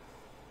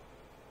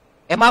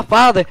 And my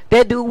father,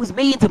 that dude was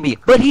mean to me.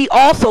 But he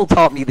also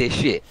taught me this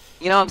shit.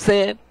 You know what I'm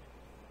saying?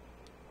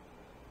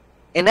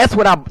 And that's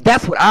what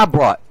I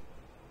brought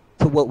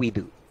to what we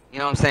do. You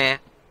know what I'm saying?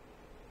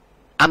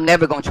 I'm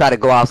never going to try to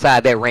go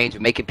outside that range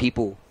of making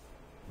people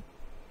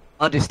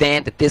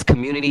understand that this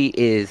community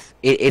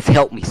it's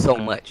helped me so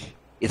much.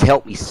 It's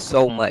helped me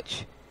so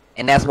much.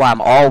 And that's why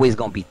I'm always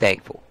going to be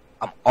thankful.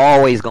 I'm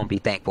always going to be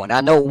thankful. And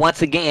I know,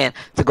 once again,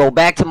 to go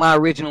back to my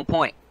original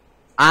point,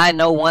 I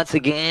know once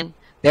again,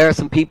 there are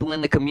some people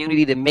in the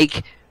community that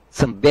make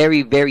some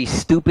very, very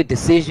stupid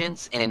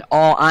decisions, and in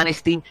all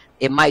honesty,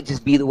 it might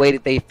just be the way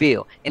that they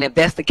feel. And if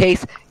that's the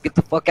case, get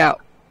the fuck out.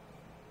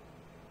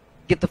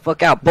 Get the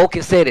fuck out.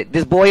 Boken said it.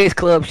 This boys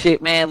club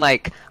shit, man,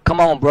 like,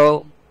 come on,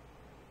 bro.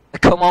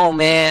 Come on,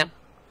 man.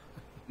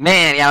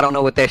 Man, y'all don't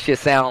know what that shit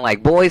sound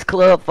like. Boys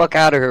club, fuck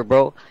out of here,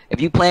 bro. If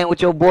you playing with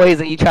your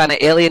boys and you trying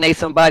to alienate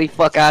somebody,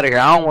 fuck out of here.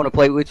 I don't want to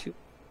play with you.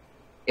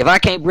 If I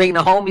can't bring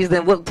the homies,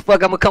 then what the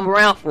fuck I'm going to come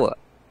around for?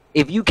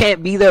 If you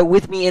can't be there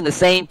with me in the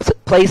same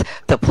place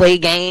to play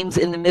games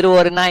in the middle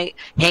of the night,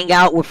 hang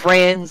out with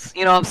friends,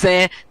 you know what I'm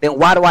saying, then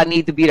why do I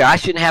need to be there? I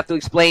shouldn't have to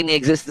explain the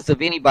existence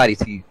of anybody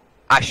to you.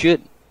 I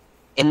shouldn't.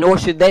 And nor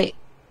should they.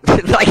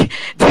 Like,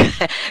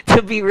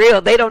 to be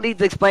real, they don't need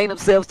to explain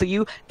themselves to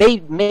you.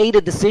 They made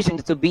a decision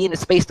to be in the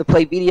space to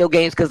play video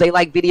games because they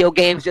like video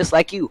games just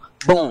like you.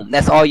 Boom.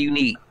 That's all you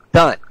need.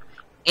 Done.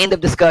 End of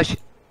discussion.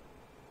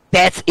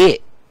 That's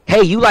it.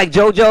 Hey, you like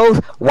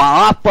JoJo's?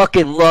 Wow, I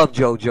fucking love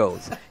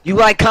JoJo's. You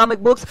like comic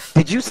books?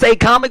 Did you say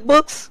comic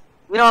books?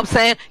 You know what I'm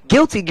saying?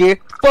 Guilty Gear.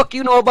 Fuck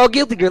you know about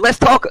Guilty Gear. Let's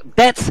talk.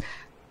 That's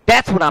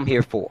what I'm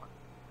here for.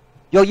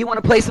 Yo, you want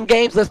to play some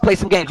games? Let's play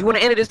some games. You want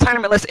to enter this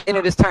tournament? Let's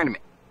enter this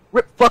tournament.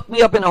 Fuck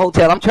me up in the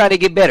hotel. I'm trying to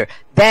get better.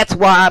 That's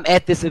why I'm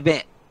at this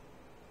event.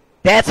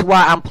 That's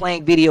why I'm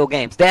playing video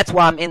games. That's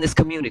why I'm in this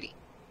community.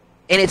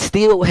 And it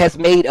still has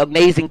made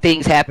amazing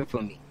things happen for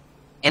me.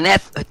 And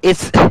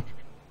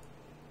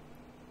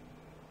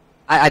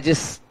I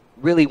just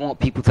really want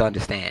people to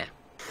understand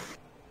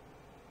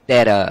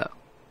that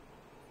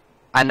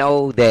I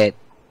know that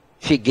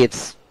shit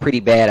gets pretty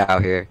bad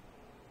out here,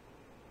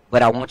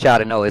 but I want y'all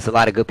to know there's a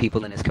lot of good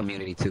people in this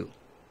community too.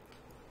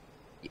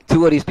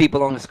 Two of these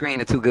people on the screen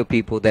are two good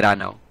people that I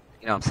know.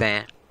 You know what I'm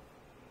saying?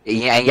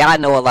 Yeah, and y'all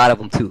know a lot of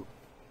them too.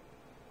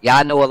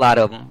 Y'all know a lot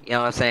of them. You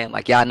know what I'm saying?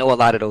 Like, y'all know a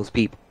lot of those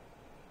people.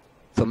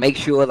 So make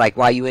sure, like,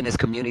 while you're in this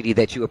community,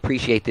 that you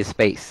appreciate this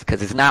space.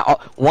 Because it's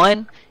not,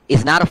 one,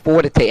 it's not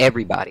afforded to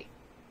everybody.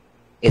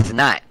 It's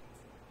not.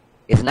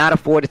 It's not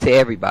afforded to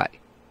everybody.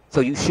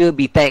 So you should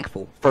be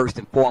thankful, first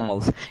and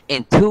foremost.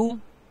 And two,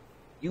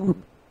 you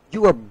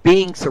are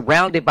being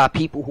surrounded by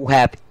people who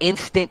have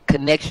instant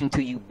connection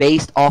to you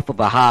based off of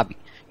a hobby.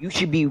 You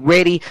should be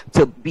ready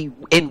to be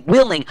and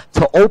willing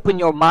to open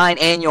your mind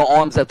and your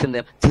arms up to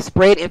them to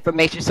spread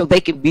information so they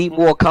can be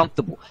more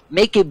comfortable.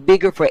 Make it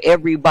bigger for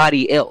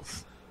everybody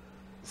else.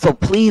 So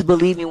please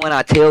believe me when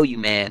I tell you,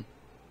 man.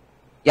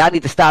 Y'all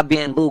need to stop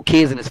being little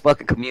kids in this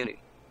fucking community.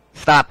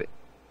 Stop it.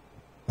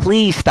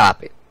 Please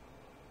stop it.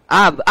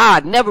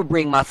 I'd never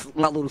bring my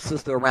little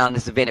sister around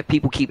this event if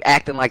people keep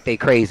acting like they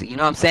crazy. You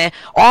know what I'm saying?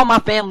 All my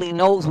family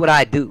knows what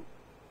I do.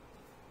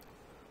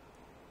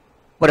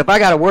 But if I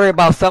got to worry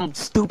about some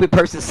stupid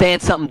person saying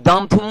something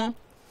dumb to them,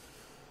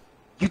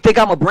 you think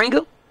I'm going to bring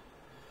them?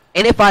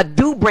 And if I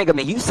do bring them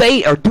and you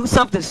say or do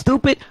something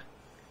stupid,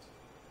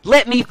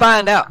 let me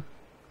find out.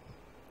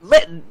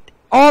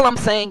 All I'm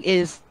saying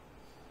is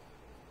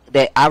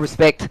that I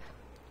respect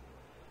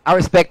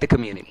the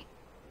community.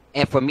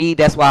 And for me,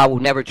 that's why I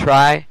will never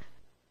try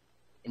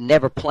and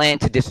never plan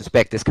to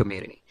disrespect this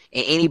community.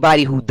 And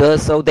anybody who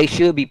does so, they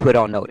should be put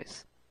on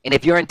notice. And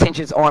if your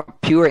intentions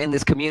aren't pure in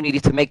this community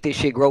to make this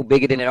shit grow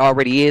bigger than it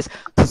already is,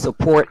 to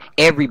support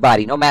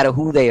everybody, no matter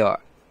who they are.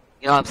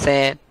 You know what I'm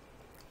saying?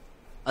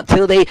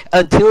 Until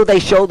they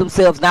show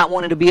themselves not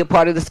wanting to be a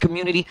part of this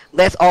community,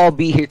 let's all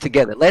be here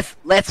together.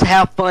 Let's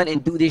have fun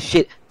and do this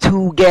shit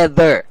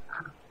together.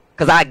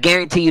 Because I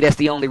guarantee you that's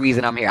the only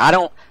reason I'm here.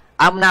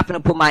 I'm not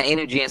going to put my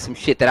energy in some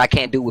shit that I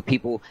can't do with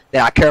people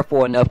that I care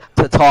for enough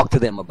to talk to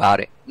them about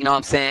it. You know what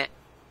I'm saying?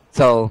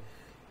 So,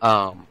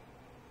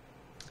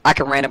 I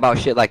can rant about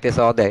shit like this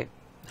all day.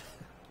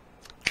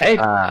 Hey,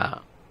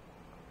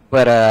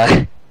 But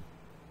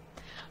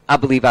I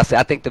believe I said.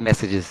 I think the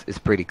message is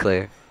pretty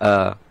clear.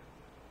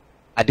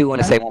 I do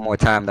want to say one more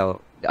time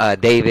though,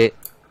 David,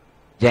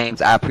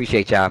 James, I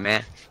appreciate y'all,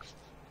 man.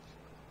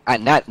 I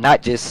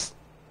not just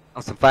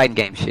on some fighting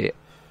game shit,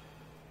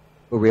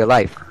 but real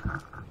life.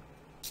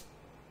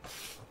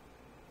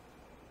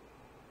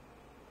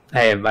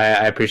 hey,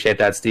 I appreciate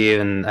that, Steve,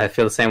 and I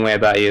feel the same way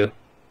about you.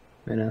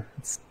 You know,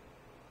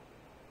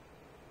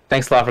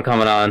 thanks a lot for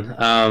coming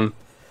on.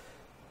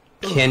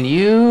 Can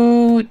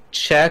you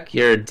check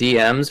your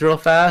DMs real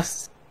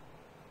fast?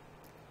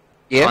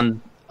 Yeah.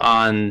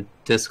 On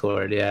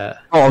Discord, yeah.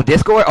 Oh,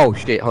 Discord. Oh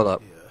shit. Hold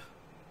up. Yeah.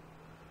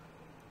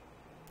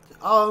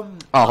 Oh,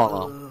 hold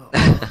on.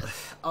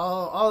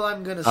 All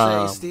I'm gonna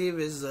say, Steve,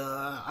 is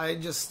I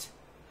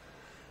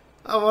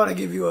want to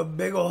give you a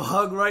big ol'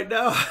 hug right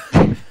now.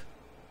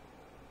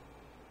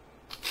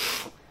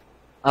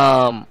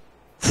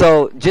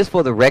 So just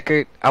for the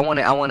record, I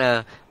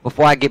wanna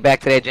before I get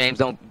back to that, James,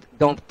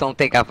 don't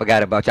think I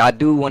forgot about you. I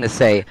do want to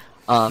say,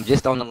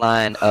 just on the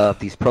line of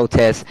these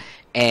protests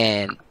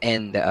and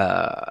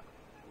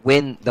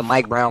when the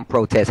Mike Brown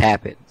protest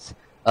happens,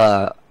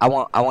 I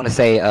want to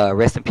say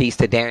rest in peace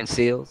to Darren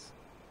Seals.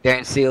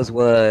 Darren Seals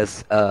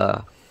was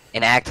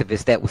an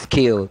activist that was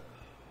killed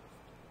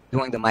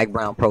during the Mike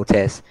Brown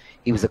protest.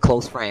 He was a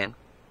close friend,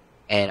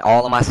 and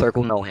all of my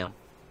circle know him.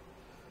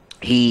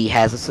 He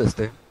has a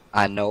sister.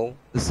 I know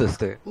the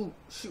sister. Ooh,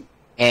 shoot.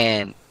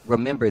 And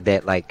remember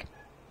that, like,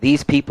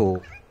 these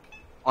people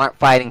aren't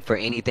fighting for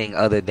anything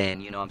other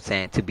than, you know what I'm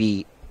saying, to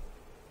be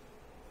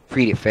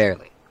treated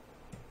fairly,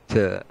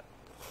 to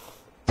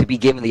be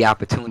given the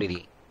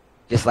opportunity,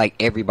 just like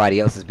everybody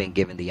else has been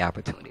given the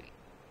opportunity.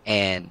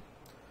 And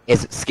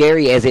as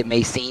scary as it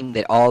may seem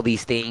that all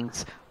these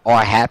things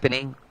are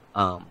happening,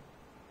 I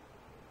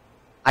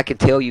can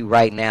tell you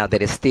right now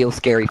that it's still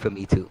scary for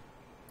me too.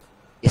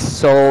 It's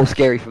so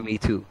scary for me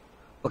too,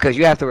 because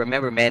you have to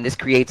remember, man, this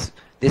creates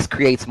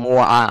more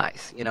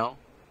eyes, you know.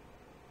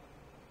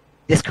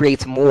 This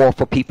creates more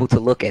for people to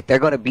look at. They're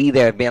going to be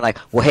there being like,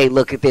 well, hey,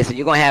 look at this. And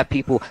you're going to have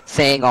people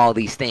saying all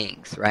these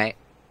things, right?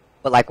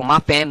 But like when my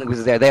family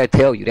was there, they'll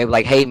tell you. They were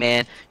like, hey,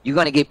 man, you're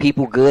going to get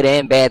people good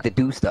and bad to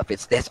do stuff.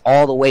 That's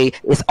all the way.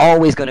 It's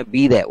always going to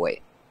be that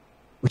way.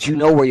 But you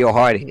know where your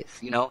heart is,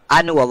 you know?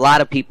 I knew a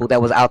lot of people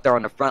that was out there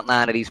on the front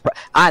line of these.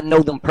 I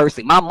know them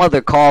personally. My mother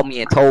called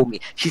me and told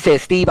me. She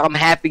said, Steve, I'm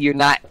happy you're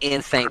not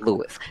in St.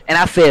 Louis. And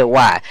I said,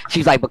 why?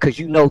 She's like, because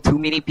you know too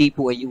many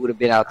people and you would have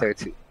been out there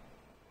too.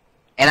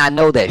 And I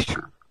know that's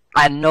true.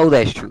 I know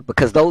that's true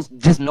because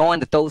just knowing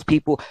that those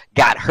people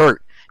got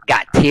hurt,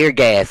 got tear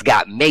gas,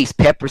 got mace,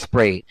 pepper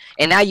sprayed,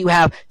 and now you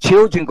have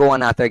children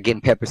going out there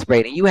getting pepper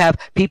sprayed, and you have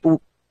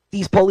people.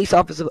 These police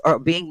officers are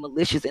being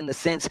malicious in the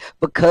sense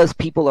because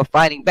people are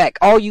fighting back.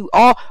 In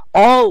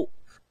all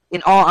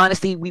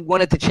honesty, we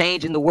wanted to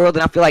change in the world,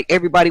 and I feel like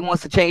everybody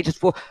wants to change. Is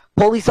for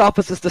police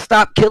officers to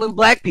stop killing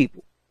black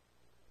people,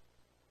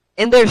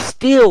 and there's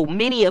still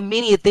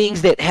many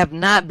things that have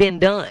not been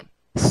done.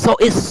 So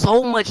it's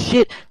so much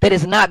shit that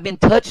has not been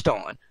touched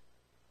on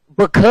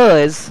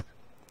because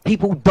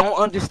people don't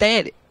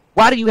understand it.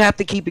 Why do you have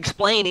to keep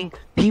explaining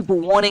people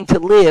wanting to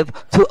live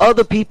to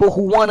other people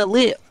who want to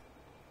live?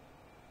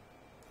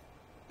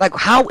 Like,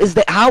 how is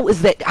that?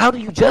 How do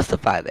you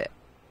justify that?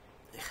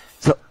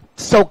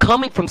 So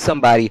coming from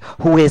somebody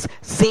who has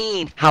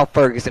seen how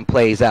Ferguson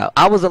plays out,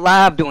 I was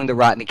alive during the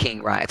Rodney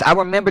King riots. I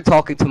remember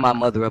talking to my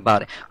mother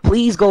about it.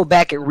 Please go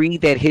back and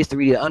read that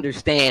history to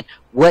understand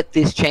what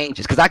this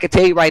changes. Because I can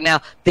tell you right now,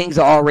 things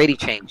are already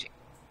changing.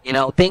 You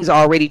know, things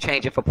are already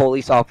changing for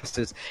police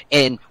officers,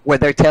 and where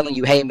they're telling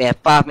you, hey man,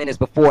 5 minutes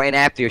before and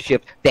after your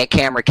shift, that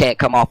camera can't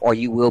come off or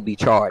you will be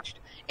charged.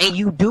 And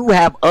you do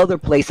have other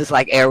places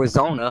like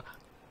Arizona,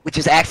 which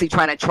is actually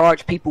trying to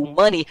charge people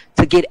money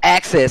to get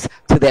access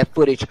to that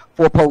footage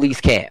for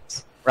police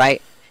cams,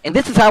 right? And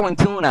this is how in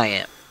tune I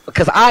am,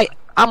 because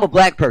I'm a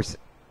black person,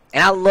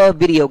 and I love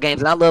video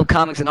games, and I love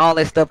comics and all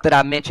that stuff that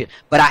I mentioned,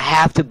 but I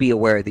have to be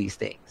aware of these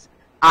things.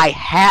 I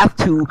have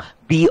to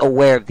be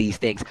aware of these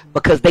things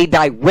because they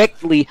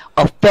directly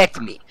affect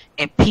me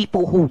and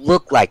people who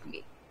look like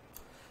me.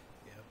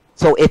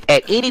 So if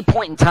at any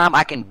point in time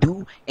I can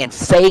do and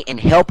say and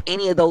help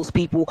any of those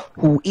people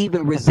who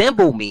even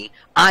resemble me,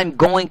 I'm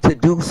going to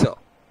do so.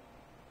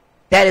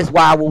 That is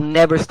why I will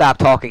never stop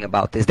talking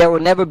about this. There will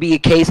never be a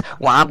case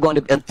where I'm going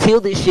to, until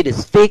this shit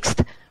is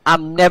fixed,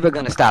 I'm never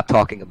going to stop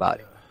talking about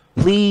it.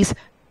 Please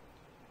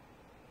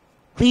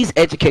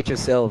educate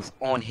yourselves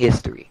on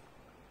history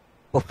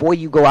before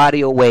you go out of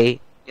your way,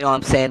 you know what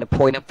I'm saying, to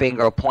point a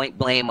finger or point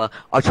blame or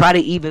try to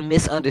even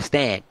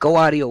misunderstand. Go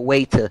out of your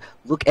way to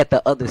look at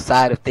the other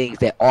side of things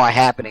that are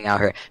happening out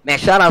here. Man,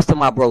 shout outs to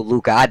my bro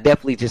Luca. I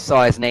definitely just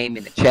saw his name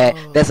in the chat.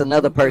 That's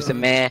another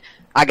person, man.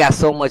 I got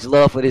so much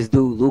love for this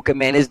dude, Luca,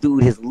 man. This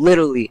dude has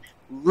literally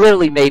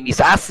made me.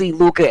 So I see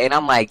Luca and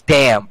I'm like,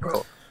 damn,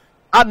 bro.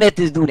 I met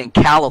this dude in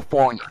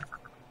California.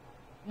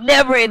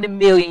 Never in a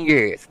million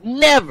years.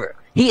 Never.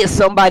 He is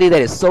somebody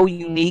that is so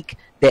unique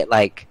that,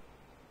 like,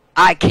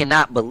 I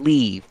cannot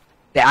believe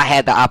that I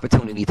had the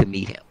opportunity to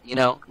meet him. You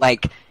know,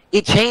 like,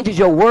 it changes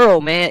your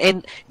world, man.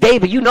 And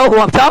David, you know who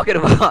I'm talking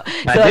about.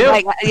 I do.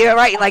 Like, yeah,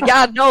 right. Like,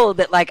 y'all know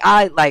that, like,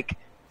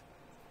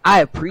 I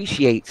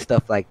appreciate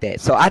stuff like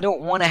that. So I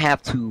don't want to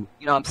have to,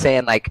 you know what I'm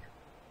saying, like,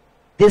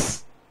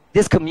 this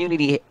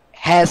community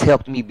has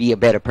helped me be a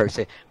better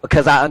person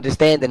because I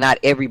understand that not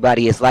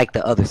everybody is like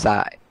the other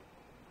side.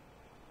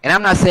 And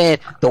I'm not saying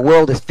the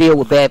world is filled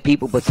with bad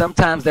people, but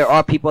sometimes there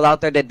are people out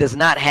there that does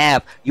not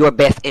have your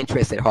best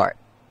interest at heart.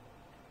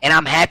 And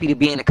I'm happy to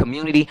be in a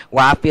community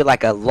where I feel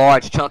like a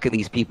large chunk of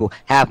these people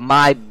have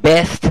my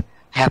best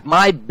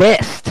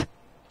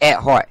at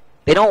heart.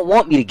 They don't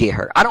want me to get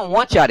hurt. I don't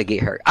want y'all to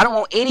get hurt. I don't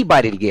want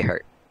anybody to get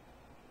hurt.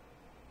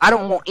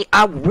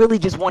 I really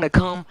just want to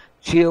come,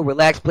 chill,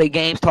 relax, play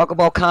games, talk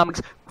about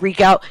comics, freak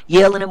out,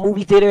 yell in a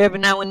movie theater every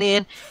now and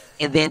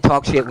then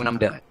talk shit when I'm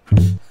done.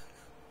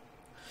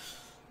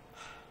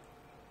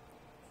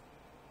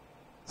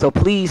 So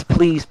please,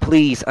 please,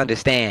 please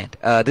understand.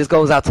 This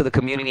goes out to the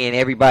community and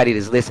everybody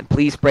that's listening.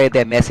 Please spread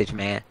that message,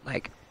 man.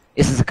 Like,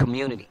 this is a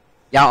community.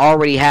 Y'all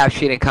already have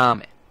shit in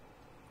common.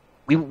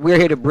 We're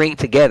here to bring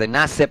together,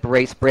 not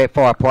separate, spread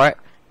far apart.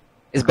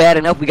 It's bad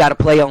enough we got to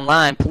play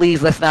online.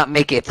 Please, let's not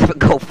make it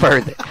go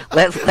further.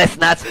 Let's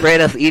not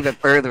spread us even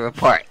further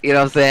apart. You know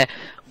what I'm saying?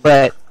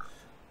 But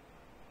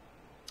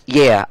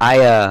yeah,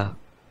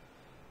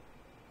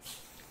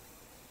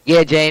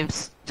 yeah,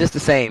 James. Just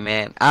the same,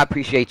 man. I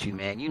appreciate you,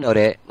 man. You know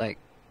that. Like,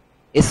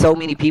 it's so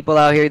many people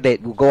out here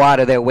that will go out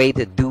of their way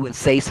to do and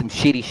say some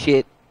shitty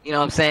shit. You know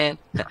what I'm saying?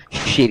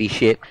 Shitty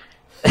shit.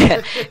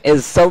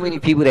 There's so many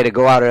people that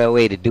go out of their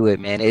way to do it,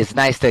 man. It's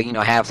nice to, you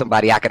know, have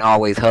somebody I can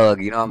always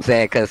hug. You know what I'm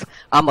saying? Because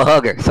I'm a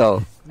hugger,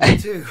 so Me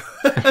too.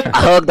 I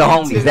hug the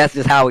homies. That's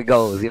just how it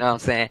goes. You know what I'm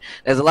saying?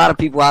 There's a lot of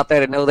people out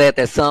there that know that.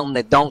 There's some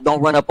that don't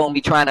run up on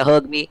me trying to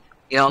hug me.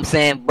 You know what I'm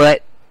saying?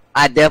 But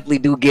I definitely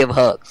do give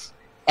hugs.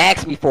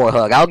 Ask me for a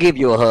hug. I'll give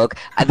you a hug.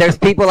 There's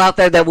people out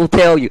there that will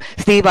tell you,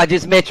 Steve, I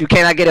just met you.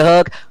 Can I get a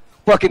hug?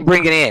 Fucking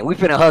bring it in. We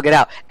finna hug it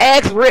out.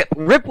 Ask Rip.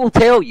 Rip will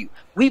tell you.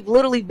 We've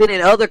literally been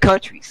in other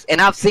countries,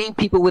 and I've seen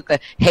people with the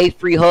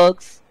hate-free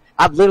hugs.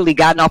 I've literally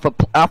gotten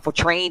off a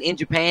train in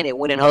Japan and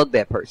went and hugged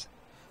that person.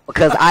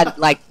 Because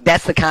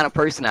that's the kind of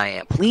person I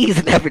am.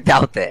 Please never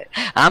doubt that.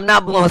 I'm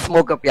not blowing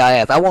smoke up your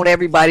ass. I want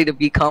everybody to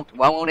be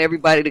comfortable. I want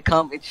everybody to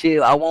come and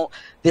chill. I want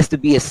this to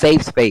be a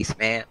safe space,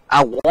 man.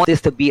 I want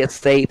this to be a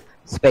safe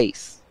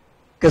space.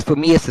 Because for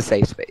me, it's a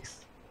safe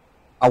space.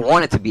 I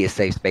want it to be a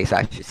safe space,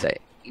 I should say.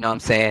 You know what I'm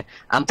saying?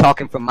 I'm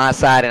talking from my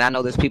side, and I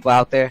know there's people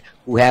out there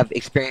who have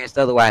experienced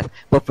otherwise.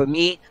 But for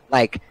me,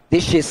 like,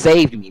 this shit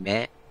saved me,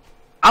 man.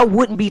 I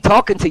wouldn't be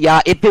talking to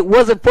y'all if it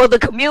wasn't for the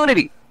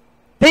community.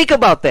 Think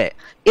about that.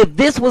 If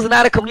this was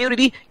not a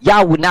community,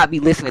 y'all would not be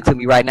listening to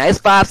me right now. It's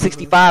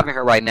 565 in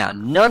here right now.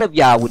 None of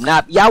y'all would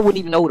not. Y'all wouldn't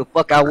even know who the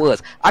fuck I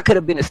was. I could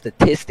have been a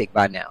statistic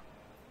by now.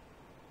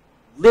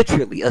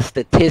 Literally a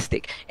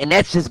statistic. And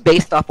that's just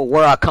based off of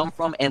where I come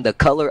from and the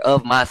color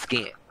of my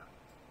skin.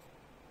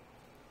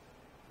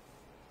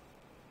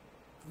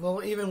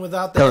 Well, even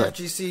without the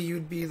FGC,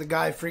 you'd be the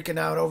guy freaking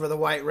out over the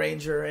White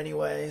Ranger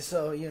anyway,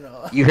 so, you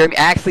know. You heard me?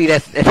 Actually,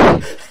 that's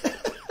definitely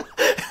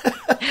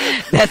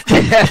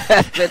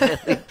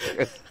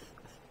true.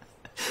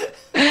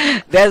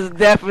 That's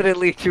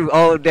definitely true.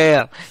 Oh,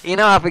 damn. You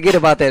know, I forget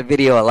about that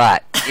video a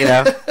lot, you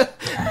know?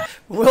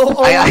 We'll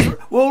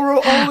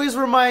always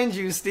remind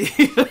you,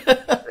 Steve.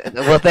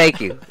 Well,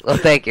 thank you.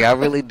 I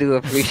really do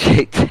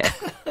appreciate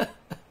that.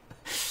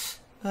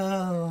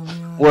 Oh,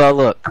 man. Well,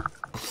 look.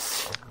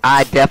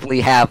 I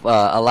definitely have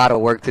a lot of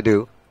work to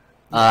do.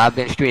 I've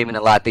been streaming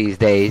a lot these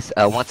days.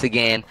 Once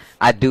again,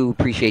 I do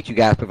appreciate you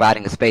guys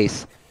providing a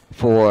space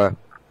for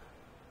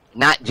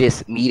not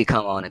just me to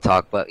come on and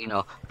talk, but, you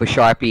know, for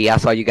Sharpie. I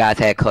saw you guys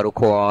had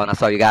Cuddlecore on. I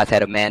saw you guys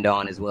had Amanda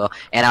on as well.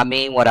 And I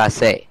mean what I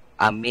say.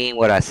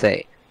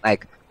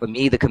 Like, for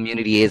me, the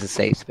community is a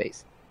safe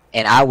space.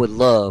 And I would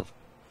love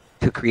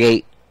to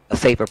create a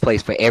safer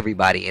place for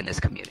everybody in this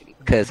community.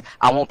 Because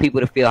I want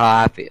people to feel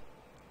how I feel.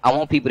 I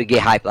want people to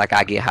get hyped like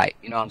I get hyped.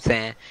 You know what I'm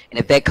saying? And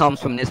if that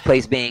comes from this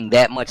place being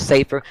that much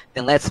safer,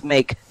 then let's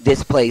make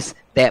this place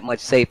that much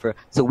safer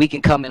so we can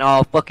come and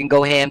all fucking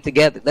go ham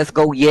together. Let's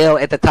go yell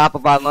at the top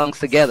of our lungs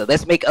together.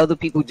 Let's make other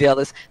people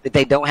jealous that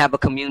they don't have a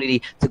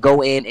community to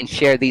go in and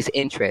share these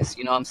interests.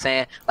 You know what I'm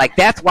saying? Like,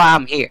 that's why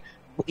I'm here.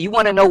 You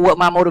want to know what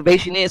my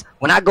motivation is?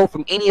 When I go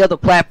from any other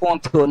platform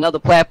to another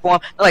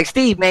platform, they're like,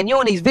 Steve, man, you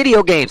in these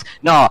video games.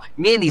 No,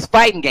 me in these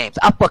fighting games.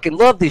 I fucking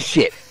love this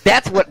shit.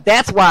 That's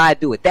why I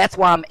do it. That's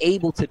why I'm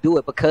able to do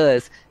it,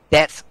 because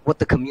that's what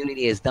the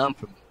community has done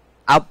for me.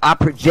 I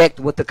project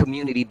what the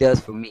community does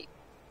for me.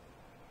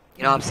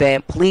 You know what I'm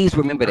saying? Please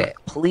remember that.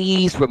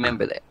 Please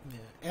remember that.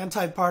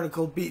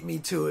 Anti-Particle beat me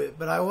to it,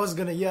 but I was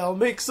gonna yell,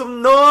 make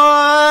some noise!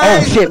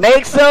 Oh shit,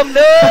 make some noise!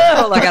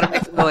 Oh, I gotta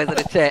make some noise in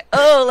the chat.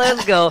 Oh,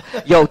 let's go.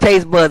 Yo,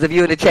 Taste Buds, if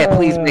you're in the chat,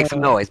 please make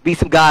some noise. Be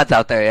some gods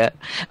out there,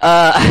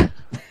 yeah?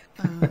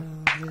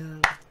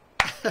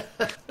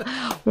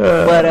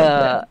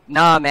 But,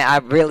 nah, man, I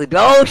really do.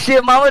 Oh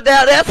shit, Mama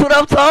Down, that's what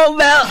I'm talking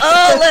about.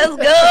 Oh, let's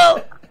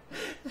go!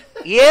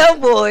 Yeah,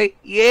 boy.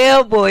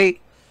 Yeah, boy.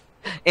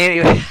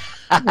 Anyway.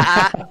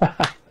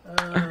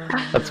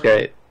 That's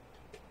great.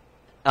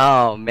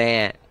 Oh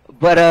man.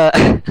 But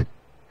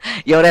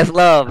yo, that's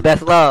love.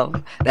 That's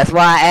love. That's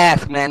why I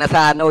ask, man. That's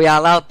how I know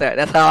y'all out there.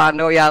 That's how I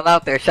know y'all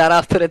out there. Shout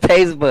outs to the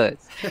Taste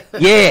Buds.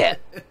 Yeah.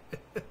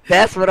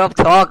 That's what I'm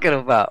talking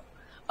about.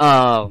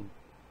 But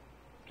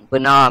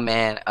nah,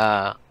 man.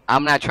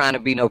 I'm not trying to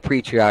be no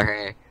preacher out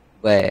here,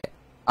 but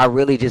I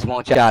really just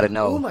want y'all to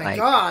know. Oh my like,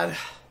 God.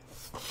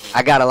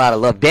 I got a lot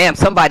of love. Damn,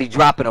 somebody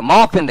dropping them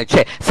off in the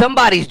chat.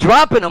 Somebody's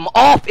dropping them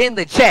off in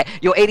the chat.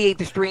 Yo, 88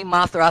 the Stream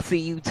Monster, I see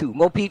you too.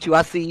 Mo Pichu,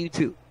 I see you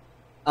too.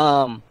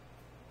 But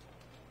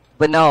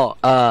no,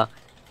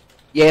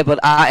 yeah, but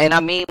I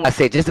mean, like I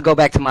said, just to go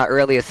back to my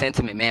earlier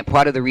sentiment, man,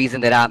 part of the reason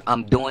that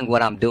I'm doing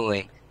what I'm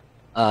doing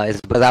is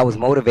because I was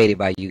motivated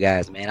by you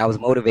guys, man. I was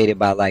motivated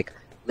by, like,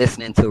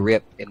 listening to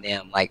Rip and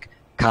them, like,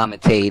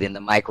 commentate and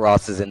the Mike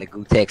Rosses and the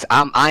Gutex.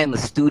 I am a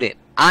student.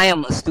 I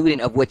am a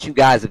student of what you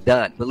guys have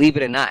done. Believe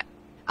it or not,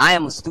 I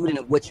am a student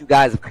of what you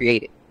guys have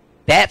created.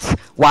 That's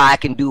why I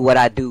can do what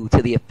I do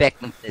to the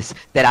effectiveness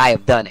that I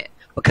have done it.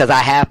 Because I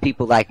have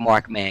people like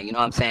Mark, man. You know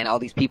what I'm saying? All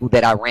these people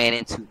that I ran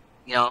into,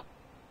 you know?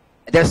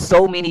 There's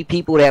so many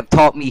people that have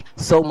taught me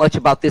so much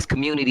about this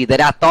community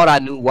that I thought I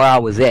knew where I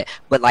was at.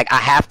 But, like, I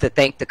have to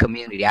thank the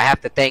community. I have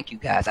to thank you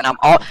guys. And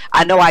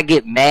I know I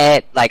get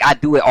mad. Like, I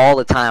do it all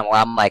the time where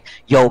I'm like,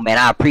 yo, man,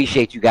 I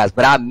appreciate you guys.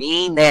 But I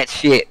mean that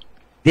shit.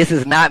 This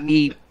is not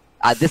me.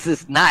 This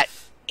is not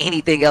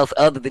anything else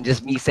other than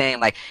just me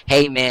saying, like,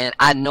 hey, man,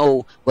 I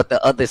know what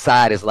the other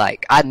side is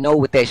like. I know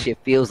what that shit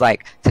feels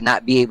like to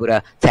not be able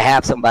to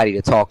have somebody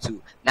to talk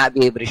to, not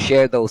be able to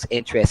share those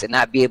interests, and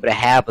not be able to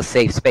have a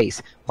safe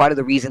space. Part of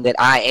the reason that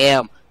I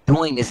am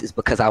doing this is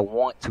because I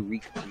want to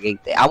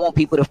recreate that. I want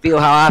people to feel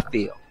how I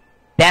feel.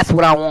 That's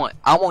what I want.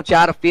 I want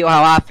y'all to feel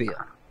how I feel.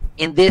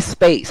 In this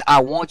space,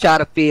 I want y'all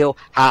to feel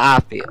how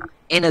I feel.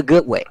 In a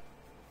good way.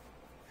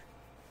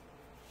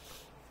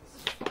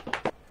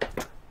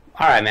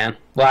 All right, man.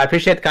 Well, I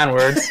appreciate the kind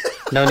words.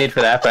 No need for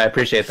that, but I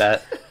appreciate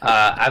that.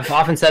 I've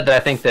often said that I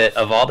think that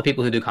of all the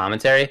people who do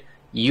commentary,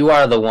 you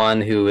are the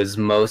one who is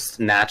most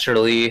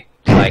naturally,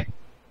 like,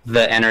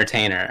 the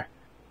entertainer.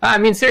 I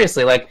mean,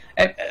 seriously, like,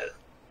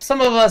 some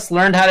of us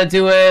learned how to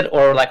do it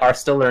or, like, are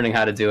still learning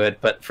how to do it.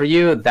 But for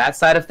you, that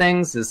side of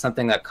things is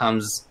something that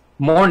comes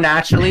more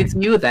naturally to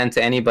you than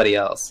to anybody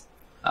else.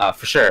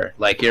 For sure.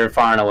 Like, you're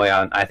far and away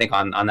on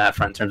that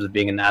front in terms of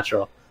being a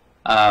natural.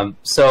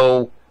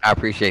 So I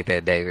appreciate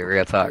that, David.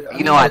 Real talk.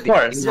 You know, of I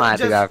course. I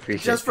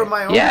appreciate just from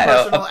my own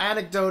personal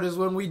anecdote is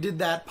when we did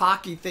that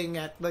Pocky thing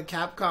at the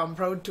Capcom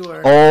Pro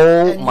Tour.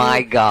 Oh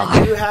my God!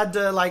 And you had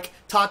to, like,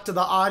 talk to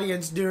the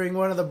audience during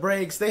one of the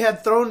breaks. They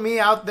had thrown me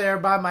out there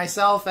by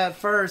myself at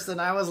first, and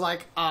I was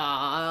like,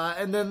 ah.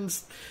 And then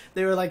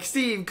they were like,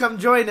 Steve, come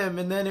join him.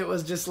 And then it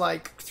was just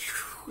like,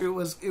 it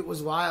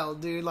was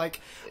wild, dude.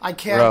 Like, I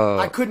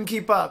couldn't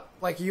keep up.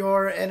 Like,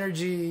 your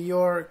energy,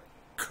 your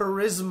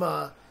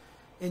charisma,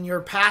 and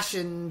your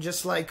passion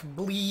just, like,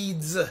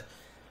 bleeds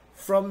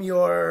from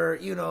your,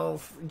 you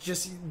know,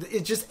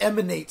 it just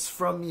emanates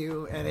from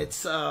you, and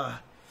it's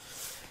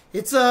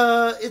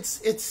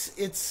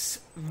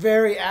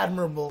very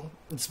admirable.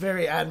 It's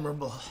very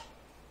admirable.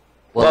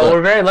 Well,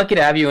 we're very lucky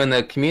to have you in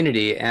the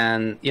community,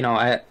 and, you know,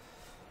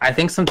 I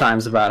think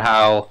sometimes about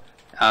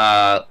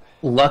how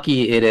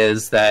lucky it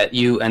is that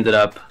you ended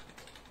up,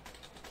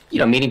 you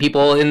know, meeting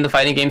people in the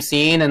fighting game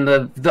scene and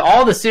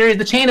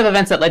the chain of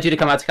events that led you to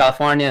come out to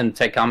California and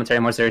take commentary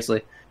more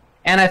seriously.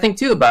 And I think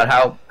too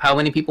about how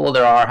many people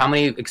there are, how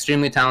many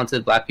extremely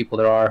talented black people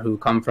there are who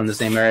come from the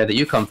same area that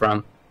you come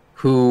from,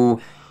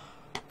 who,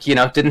 you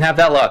know, didn't have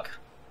that luck.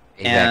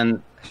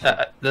 Exactly.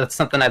 And that's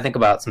something I think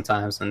about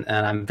sometimes. And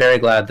I'm very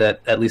glad that,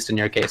 at least in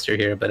your case, you're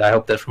here. But I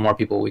hope that for more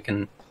people we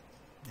can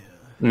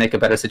make a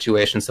better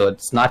situation so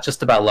it's not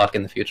just about luck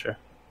in the future.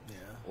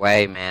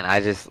 Way, man.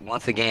 I just,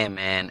 once again,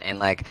 man, and,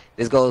 like,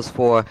 this goes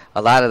for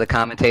a lot of the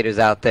commentators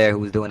out there who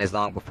was doing this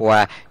long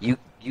before you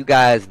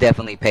guys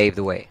definitely paved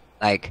the way.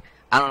 Like,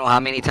 I don't know how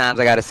many times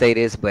I gotta say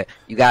this, but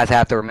you guys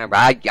have to remember,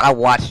 I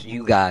watched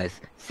you guys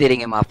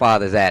sitting in my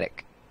father's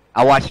attic.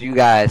 I watched you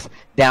guys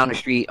down the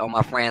street on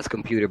my friend's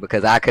computer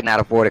because I could not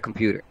afford a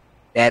computer.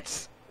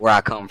 That's where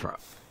I come from.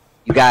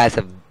 You guys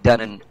have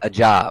done a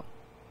job.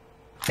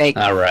 Thank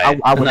you. All right.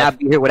 I would not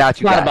be here without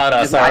you guys. It's not about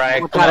us, all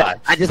right?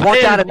 I just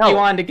want y'all to know. You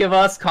wanted to give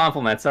us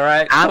compliments, all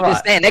right? I'm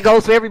just saying, that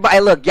goes for everybody.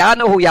 Look, y'all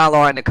know who y'all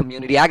are in the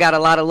community. I got a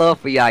lot of love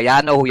for y'all.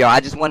 Y'all know who y'all are. I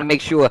just want to make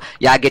sure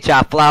y'all get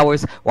y'all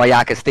flowers while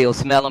y'all can still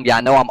smell them.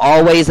 Y'all know I'm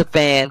always a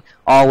fan,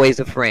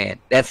 always a friend.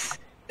 That's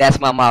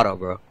my motto,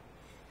 bro.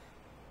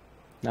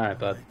 All right,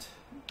 bud.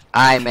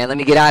 All right, man, let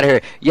me get out of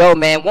here. Yo,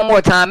 man, one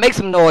more time, make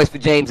some noise for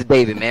James and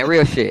David, man.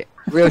 Real shit.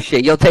 Real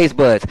shit. Yo, Taste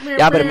Buds,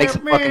 y'all better make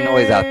some fucking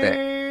noise out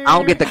there. I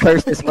don't get to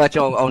curse this much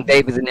on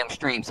David's and them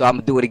streams, so I'm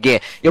going to do it again.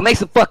 Yo, make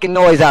some fucking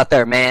noise out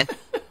there, man.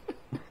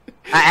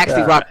 I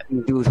actually rock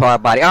these dudes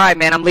hard body. All right,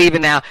 man, I'm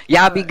leaving now.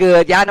 Y'all be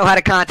good. Y'all know how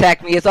to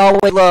contact me. It's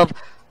always love.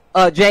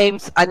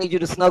 James, I need you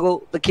to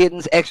snuggle the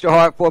kittens extra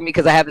hard for me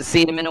because I haven't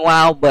seen them in a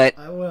while, but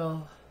I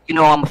will. You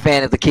know I'm a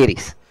fan of the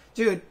kitties.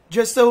 Dude,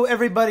 just so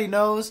everybody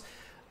knows,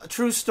 a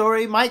true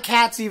story, my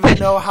cats even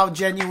know how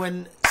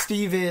genuine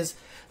Steve is.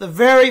 The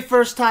very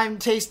first time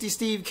Tasty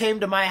Steve came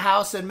to my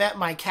house and met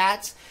my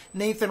cats,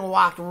 Nathan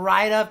walked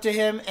right up to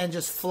him and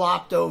just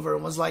flopped over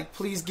and was like,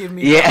 please give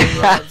me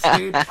rubs,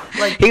 dude.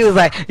 Like, he was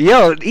like,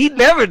 yo, he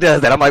never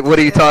does that. I'm like, what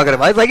are you talking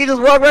about? He's like, he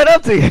just walked right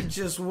up to you.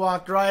 Just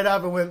walked right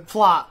up and went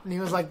plop. And he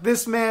was like,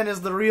 this man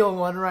is the real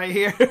one right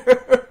here.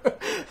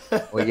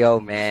 Well, yo,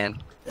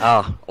 man.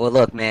 Oh, well,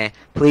 look, man.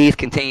 Please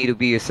continue to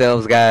be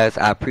yourselves, guys.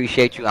 I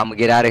appreciate you. I'm going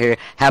to get out of here.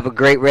 Have a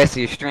great rest of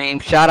your stream.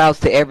 Shout outs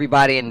to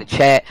everybody in the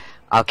chat.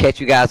 I'll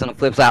catch you guys on the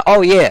flip side.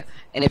 Oh, yeah.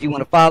 And if you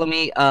want to follow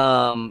me,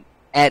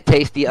 at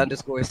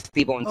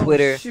Tasty_Steve on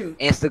Twitter,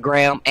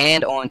 Instagram,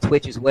 and on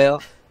Twitch as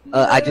well.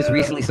 I just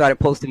recently started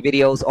posting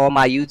videos on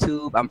my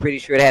YouTube. I'm pretty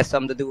sure it has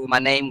something to do with my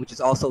name, which is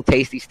also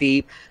Tasty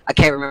Steve. I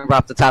can't remember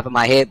off the top of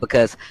my head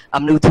because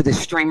I'm new to the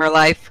streamer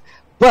life.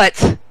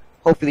 But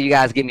hopefully you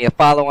guys give me a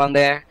follow on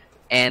there.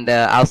 And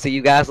I'll see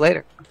you guys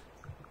later.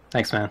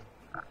 Thanks, man.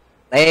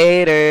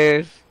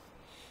 Later.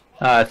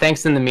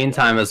 Thanks in the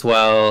meantime as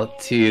well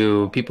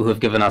to people who have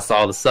given us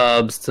all the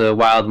subs, to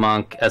Wild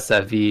Monk,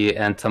 SFV,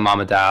 and to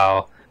Mama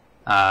Dow,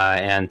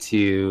 and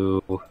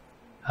to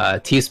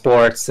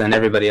T-Sports and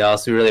everybody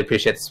else. We really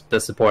appreciate the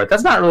support.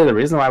 That's not really the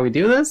reason why we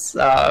do this,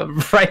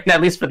 right?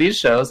 At least for these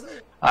shows.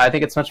 I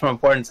think it's much more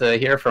important to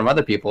hear from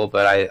other people,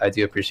 but I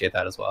do appreciate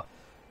that as well.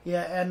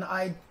 Yeah, and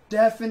I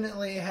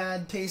definitely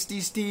had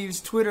Tasty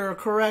Steve's Twitter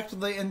correct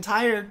the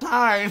entire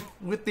time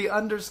with the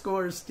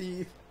 _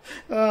 Steve.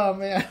 Oh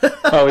man.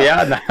 Oh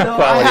yeah. No,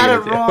 I had it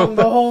wrong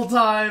the whole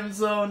time,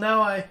 so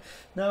now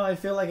I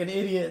feel like an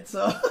idiot.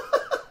 So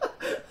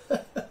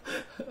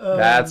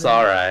that's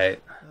all right.